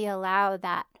consciously allow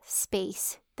that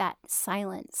space, that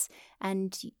silence,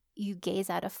 and you gaze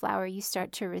at a flower, you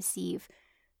start to receive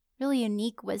really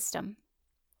unique wisdom.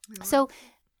 So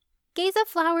gaze at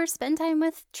flowers, spend time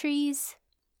with trees,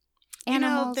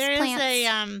 animals,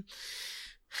 plants.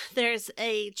 There's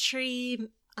a tree,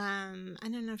 I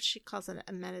don't know if she calls it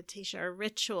a meditation or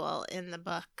ritual in the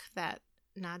book that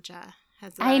Najah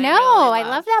has. I know. I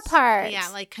love that part. Yeah,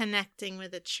 like connecting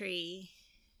with a tree.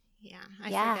 Yeah, I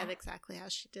forget exactly how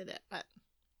she did it, but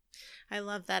I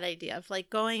love that idea of like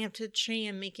going up to a tree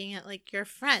and making it like your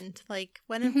friend. Like,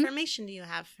 what information do you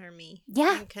have for me?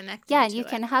 Yeah. And connect. Yeah, you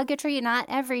can hug a tree. Not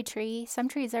every tree. Some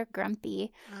trees are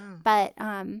grumpy. But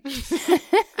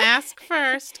ask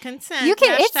first, consent. You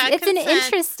can it's consent. An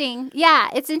interesting. Yeah,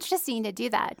 it's interesting to do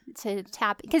that, to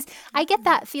tap, because I get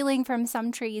that feeling from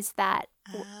some trees that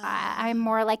I'm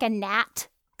more like a gnat,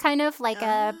 kind of like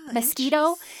a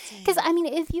mosquito. Because I mean,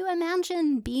 if you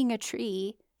imagine being a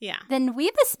tree, then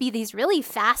we must be these really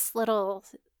fast little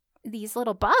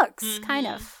bugs, kind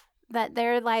of, that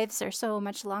their lives are so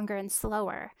much longer and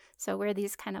slower. So we're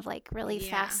these kind of like really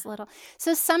fast little.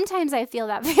 So sometimes I feel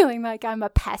that feeling like I'm a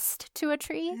pest to a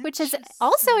tree, which is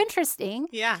also interesting.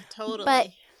 Yeah, totally. But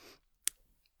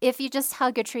if you just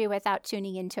hug a tree without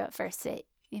tuning into it first, it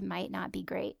might not be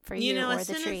great for you or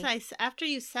the tree. As after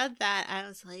you said that, I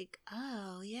was like,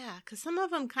 oh, yeah. Because some of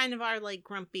them kind of are like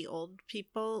grumpy old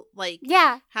people. Like,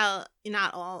 how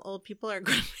not all old people are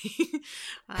grumpy.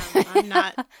 I'm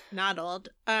not old.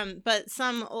 But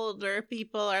some older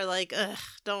people are like, ugh,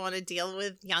 don't want to deal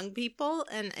with young people.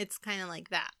 And it's kind of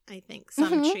like that. I think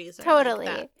some trees are like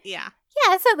that. Yeah.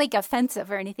 Yeah, it's not like offensive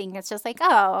or anything. It's just like,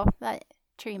 oh, that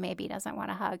tree maybe doesn't want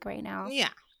to hug right now.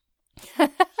 Yeah.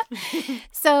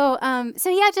 So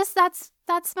yeah, just that's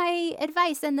my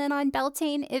advice. And then on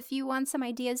Beltane, if you want some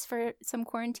ideas for some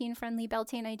quarantine friendly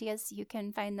Beltane ideas, you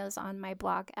can find those on my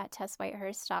blog at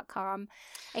tesswhitehurst.com.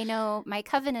 I know my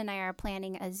coven and I are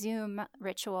planning a Zoom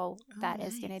ritual that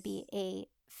is going to be a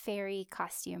fairy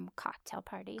costume cocktail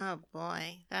party. Oh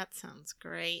boy, that sounds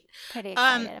great. Pretty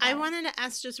excited about I wanted to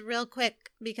ask just real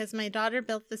quick, because my daughter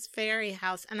built this fairy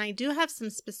house and I do have some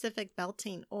specific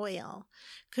Beltane oil.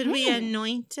 Could we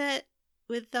anoint it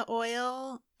with the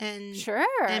oil and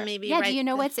and maybe do you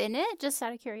know what's in it, just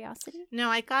out of curiosity? No,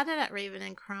 I got it at Raven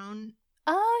and Crone.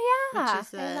 Oh yeah, which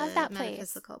is I love that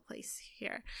metaphysical place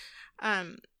here.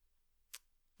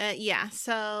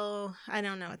 So I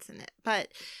don't know what's in it, but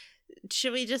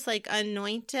should we just like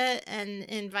anoint it and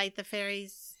invite the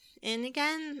fairies in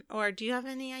again? Or do you have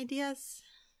any ideas?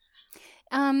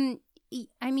 I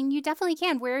mean, you definitely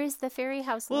can. Where is the fairy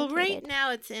house located? Well, right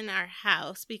now it's in our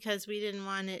house because we didn't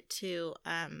want it to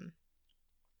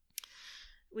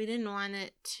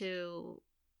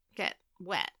get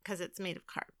wet because it's made of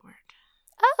cardboard.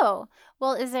 Oh,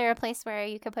 well, is there a place where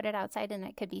you could put it outside and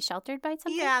it could be sheltered by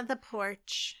something? Yeah, the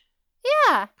porch.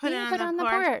 Yeah, Put it on the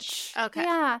porch. Okay.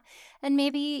 Yeah, and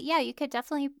maybe, you could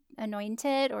definitely anoint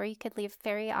it, or you could leave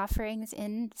fairy offerings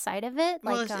inside of it.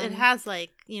 Well, it has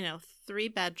 3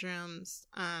 bedrooms.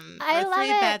 I love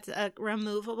 3 it. beds,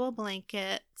 removable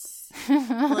blankets,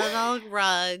 little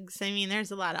rugs. I mean, there's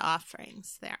a lot of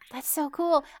offerings there. That's so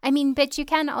cool. I mean, but you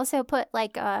can also put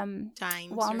Dimes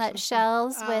walnut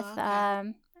shells with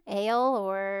okay. ale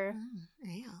or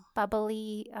ale.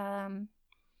 bubbly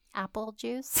apple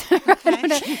juice.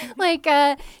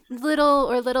 Okay.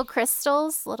 little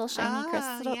crystals, little shiny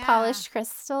crystal, yeah. polished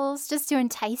crystals, just to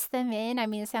entice them in. I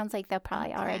mean, it sounds like they'll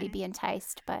probably already be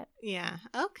enticed, but yeah.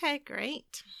 Okay,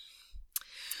 great.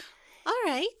 All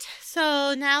right.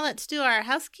 So now let's do our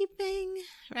housekeeping,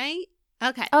 right?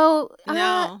 Okay. Oh,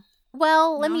 no.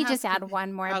 Well, let No me just add housekeeping.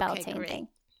 one more Okay, Beltane great. thing.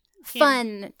 Yeah.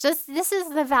 Fun. Just this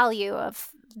is the value of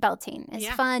Beltane. It's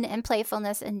Yeah. fun and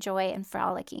playfulness and joy and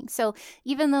frolicking. So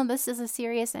even though this is a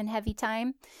serious and heavy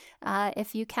time,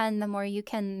 if you can, the more you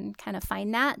can kind of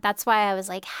find that. That's why I was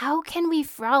like, how can we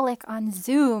frolic on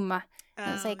Zoom? I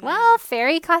was like, well,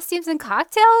 fairy costumes and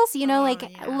cocktails,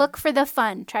 look for the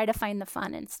fun. Try to find the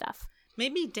fun and stuff.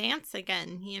 Maybe dance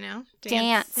again, Dance.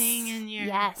 Dancing in your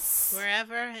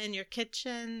wherever, in your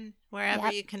kitchen,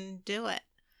 wherever you can do it.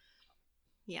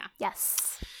 Yeah.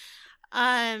 Yes.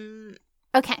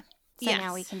 Okay. So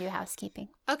now we can do housekeeping.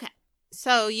 Okay.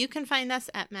 So you can find us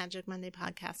at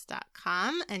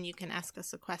magicmondaypodcast.com, and you can ask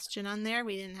us a question on there.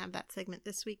 We didn't have that segment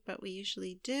this week, but we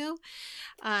usually do.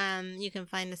 You can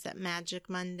find us at Magic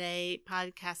Monday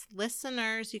Podcast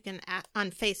Listeners. You can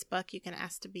on Facebook. You can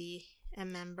ask to be a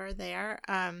member there,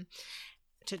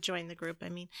 to join the group. I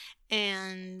mean,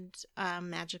 and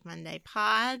Magic Monday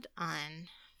Pod on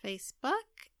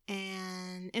Facebook.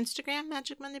 And Instagram,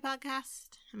 Magic Monday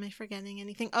Podcast. Am I forgetting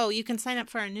anything? Oh, you can sign up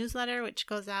for our newsletter, which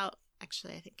goes out,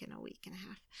 actually, I think in a week and a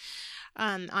half,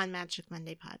 on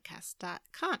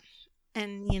magicmondaypodcast.com.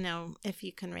 And, if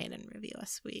you can rate and review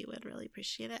us, we would really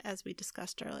appreciate it, as we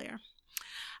discussed earlier.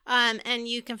 And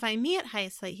you can find me at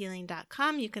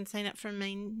highestlighthealing.com. You can sign up for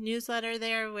my newsletter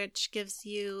there, which gives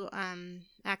you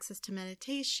access to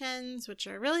meditations, which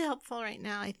are really helpful right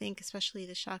now, I think, especially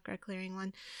the chakra clearing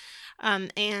one.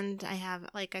 And I have,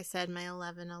 like I said, my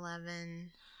 11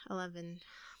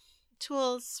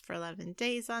 tools for 11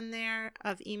 days on there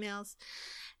of emails.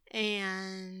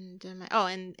 And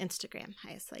and Instagram,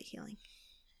 Highest Light Healing.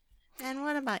 And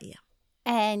what about you?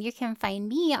 And you can find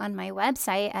me on my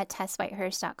website at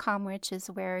tesswhitehurst.com, which is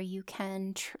where you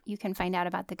can find out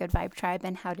about the Good Vibe Tribe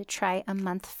and how to try a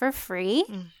month for free.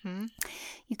 Mm-hmm.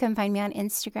 You can find me on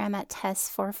Instagram at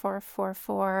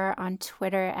Tess4444, on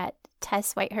Twitter at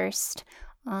Tess Whitehurst,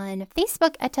 on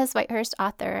Facebook at Tess Whitehurst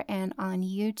Author, and on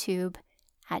YouTube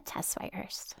at Tess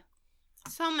Whitehurst.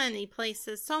 So many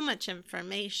places, so much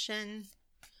information.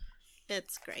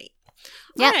 It's great.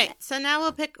 Yeah. All right, so now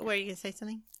we'll pick. Were you going to say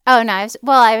something? Oh, no.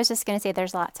 I was just going to say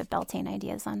there's lots of Beltane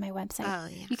ideas on my website. Oh,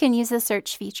 yeah. You can use the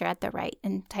search feature at the right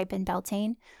and type in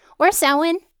Beltane or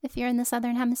Samhain if you're in the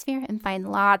Southern Hemisphere, and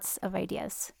find lots of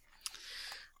ideas.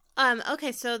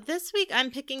 Okay, so this week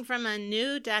I'm picking from a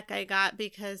new deck I got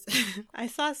because I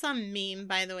saw some meme,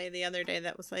 by the way, the other day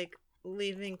that was like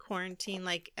leaving quarantine,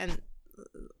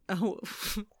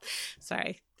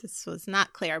 sorry, this was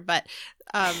not clear, but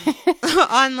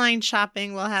online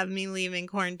shopping will have me leaving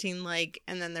quarantine,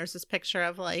 and then there's this picture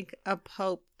of a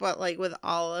pope, but with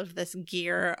all of this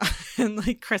gear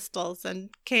and crystals and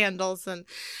candles, and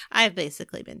I've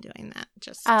basically been doing that.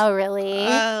 Oh, really?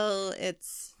 Oh,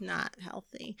 it's not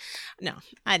healthy. No,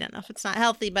 I don't know if it's not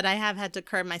healthy, but I have had to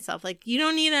curb myself. You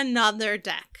don't need another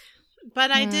deck.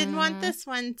 But I did want this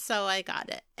one, so I got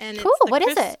it. And cool. What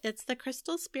is it? It's the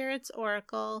Crystal Spirits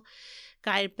Oracle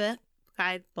Guidebook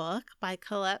by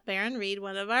Colette Baron Reed,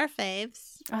 one of our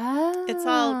faves. Oh. It's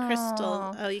all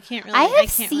crystal. Oh, you can't really. I have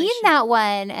seen that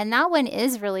one, and that one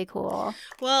is really cool.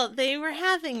 Well, they were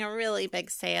having a really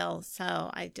big sale, so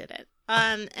I did it.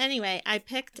 Anyway, I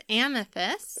picked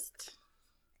Amethyst.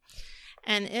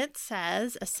 And it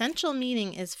says, essential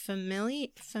meaning is I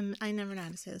never know how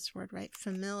to say this word right.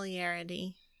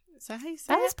 Familiarity. Is that how you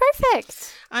say it? That is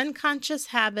perfect. Unconscious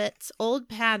habits, old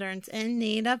patterns in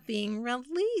need of being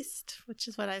released, which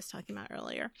is what I was talking about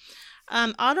earlier.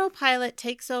 Autopilot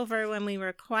takes over when we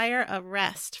require a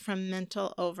rest from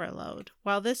mental overload.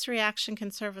 While this reaction can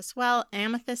serve us well,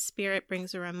 Amethyst Spirit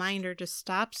brings a reminder to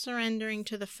stop surrendering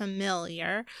to the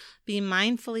familiar, be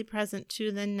mindfully present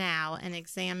to the now, and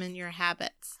examine your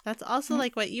habits. That's also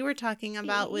what you were talking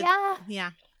about with...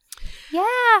 Yeah.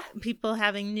 Yeah. People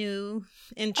having new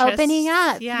interests. Opening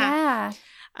up. Yeah.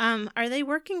 Are they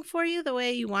working for you the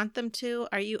way you want them to?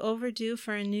 Are you overdue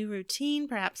for a new routine?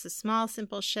 Perhaps a small,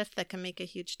 simple shift that can make a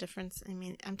huge difference? I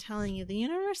mean, I'm telling you, the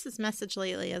universe's message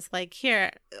lately is like,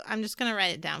 here, I'm just going to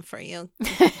write it down for you.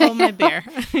 Hold my beer.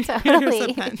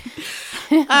 Totally.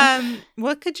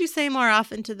 What could you say more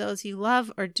often to those you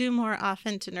love, or do more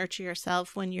often to nurture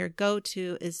yourself when your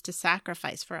go-to is to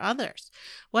sacrifice for others?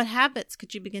 What habits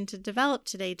could you begin to develop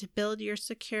today to build your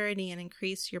security and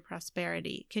increase your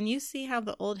prosperity? Can you see how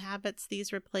the old habits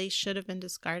these replace should have been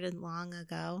discarded long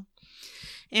ago?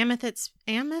 Amethyst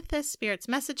Spirit's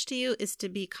message to you is to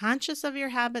be conscious of your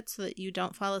habits so that you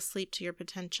don't fall asleep to your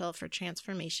potential for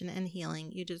transformation and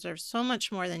healing. You deserve so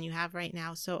much more than you have right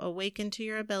now, so awaken to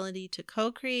your ability to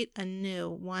co-create a new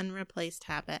one replaced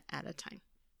habit at a time.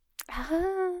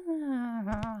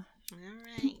 All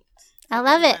right. I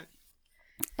love it.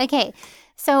 Okay,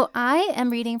 so I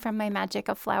am reading from my Magic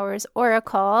of Flowers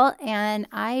Oracle, and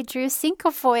I drew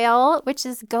Cinquefoil, which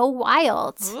is go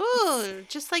wild. Ooh,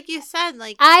 just like you said,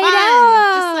 like I fun.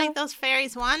 know. Just like those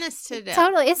fairies want us to do.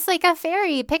 Totally. It's like a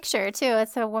fairy picture, too.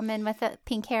 It's a woman with a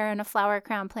pink hair and a flower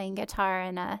crown playing guitar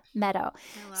in a meadow.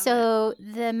 So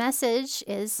the message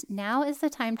is, now is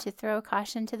the time to throw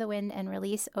caution to the wind and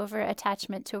release over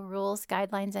attachment to rules,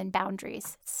 guidelines, and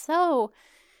boundaries. So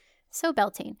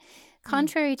belting.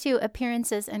 Contrary to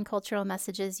appearances and cultural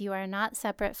messages, you are not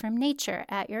separate from nature.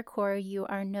 At your core, you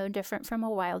are no different from a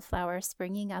wildflower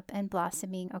springing up and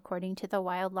blossoming according to the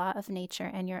wild law of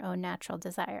nature and your own natural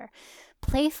desire.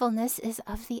 Playfulness is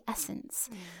of the essence.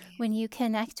 When you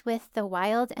connect with the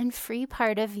wild and free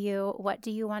part of you, what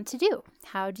do you want to do?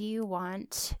 How do you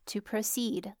want to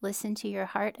proceed? Listen to your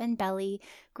heart and belly,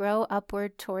 grow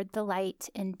upward toward the light,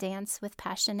 and dance with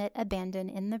passionate abandon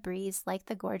in the breeze like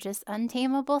the gorgeous,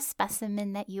 untamable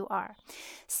specimen that you are.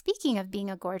 Speaking of being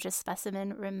a gorgeous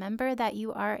specimen, remember that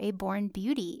you are a born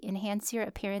beauty. Enhance your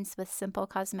appearance with simple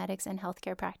cosmetics and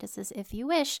healthcare practices if you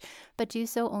wish, but do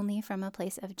so only from a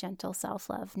place of gentle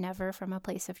self-love, never from a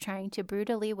place of trying to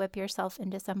brutally whip yourself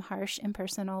into some harsh,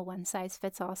 impersonal,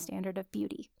 one-size-fits-all standard of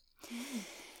beauty.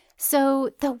 So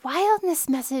the wildness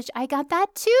message, I got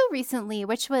that too recently,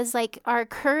 which was like our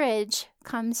courage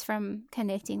comes from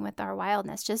connecting with our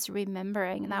wildness, just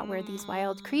remembering that we're these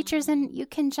wild creatures, and you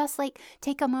can just like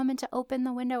take a moment to open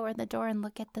the window or the door and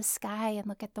look at the sky and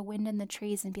look at the wind and the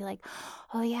trees and be like,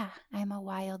 oh yeah, I'm a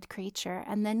wild creature.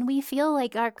 And then we feel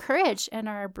like our courage and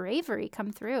our bravery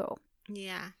come through.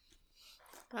 Yeah,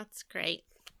 that's great.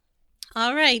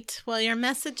 All right. Well, your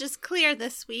message is clear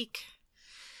this week.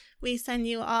 We send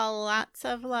you all lots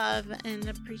of love and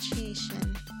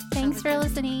appreciation. Thanks for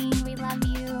listening. We love you.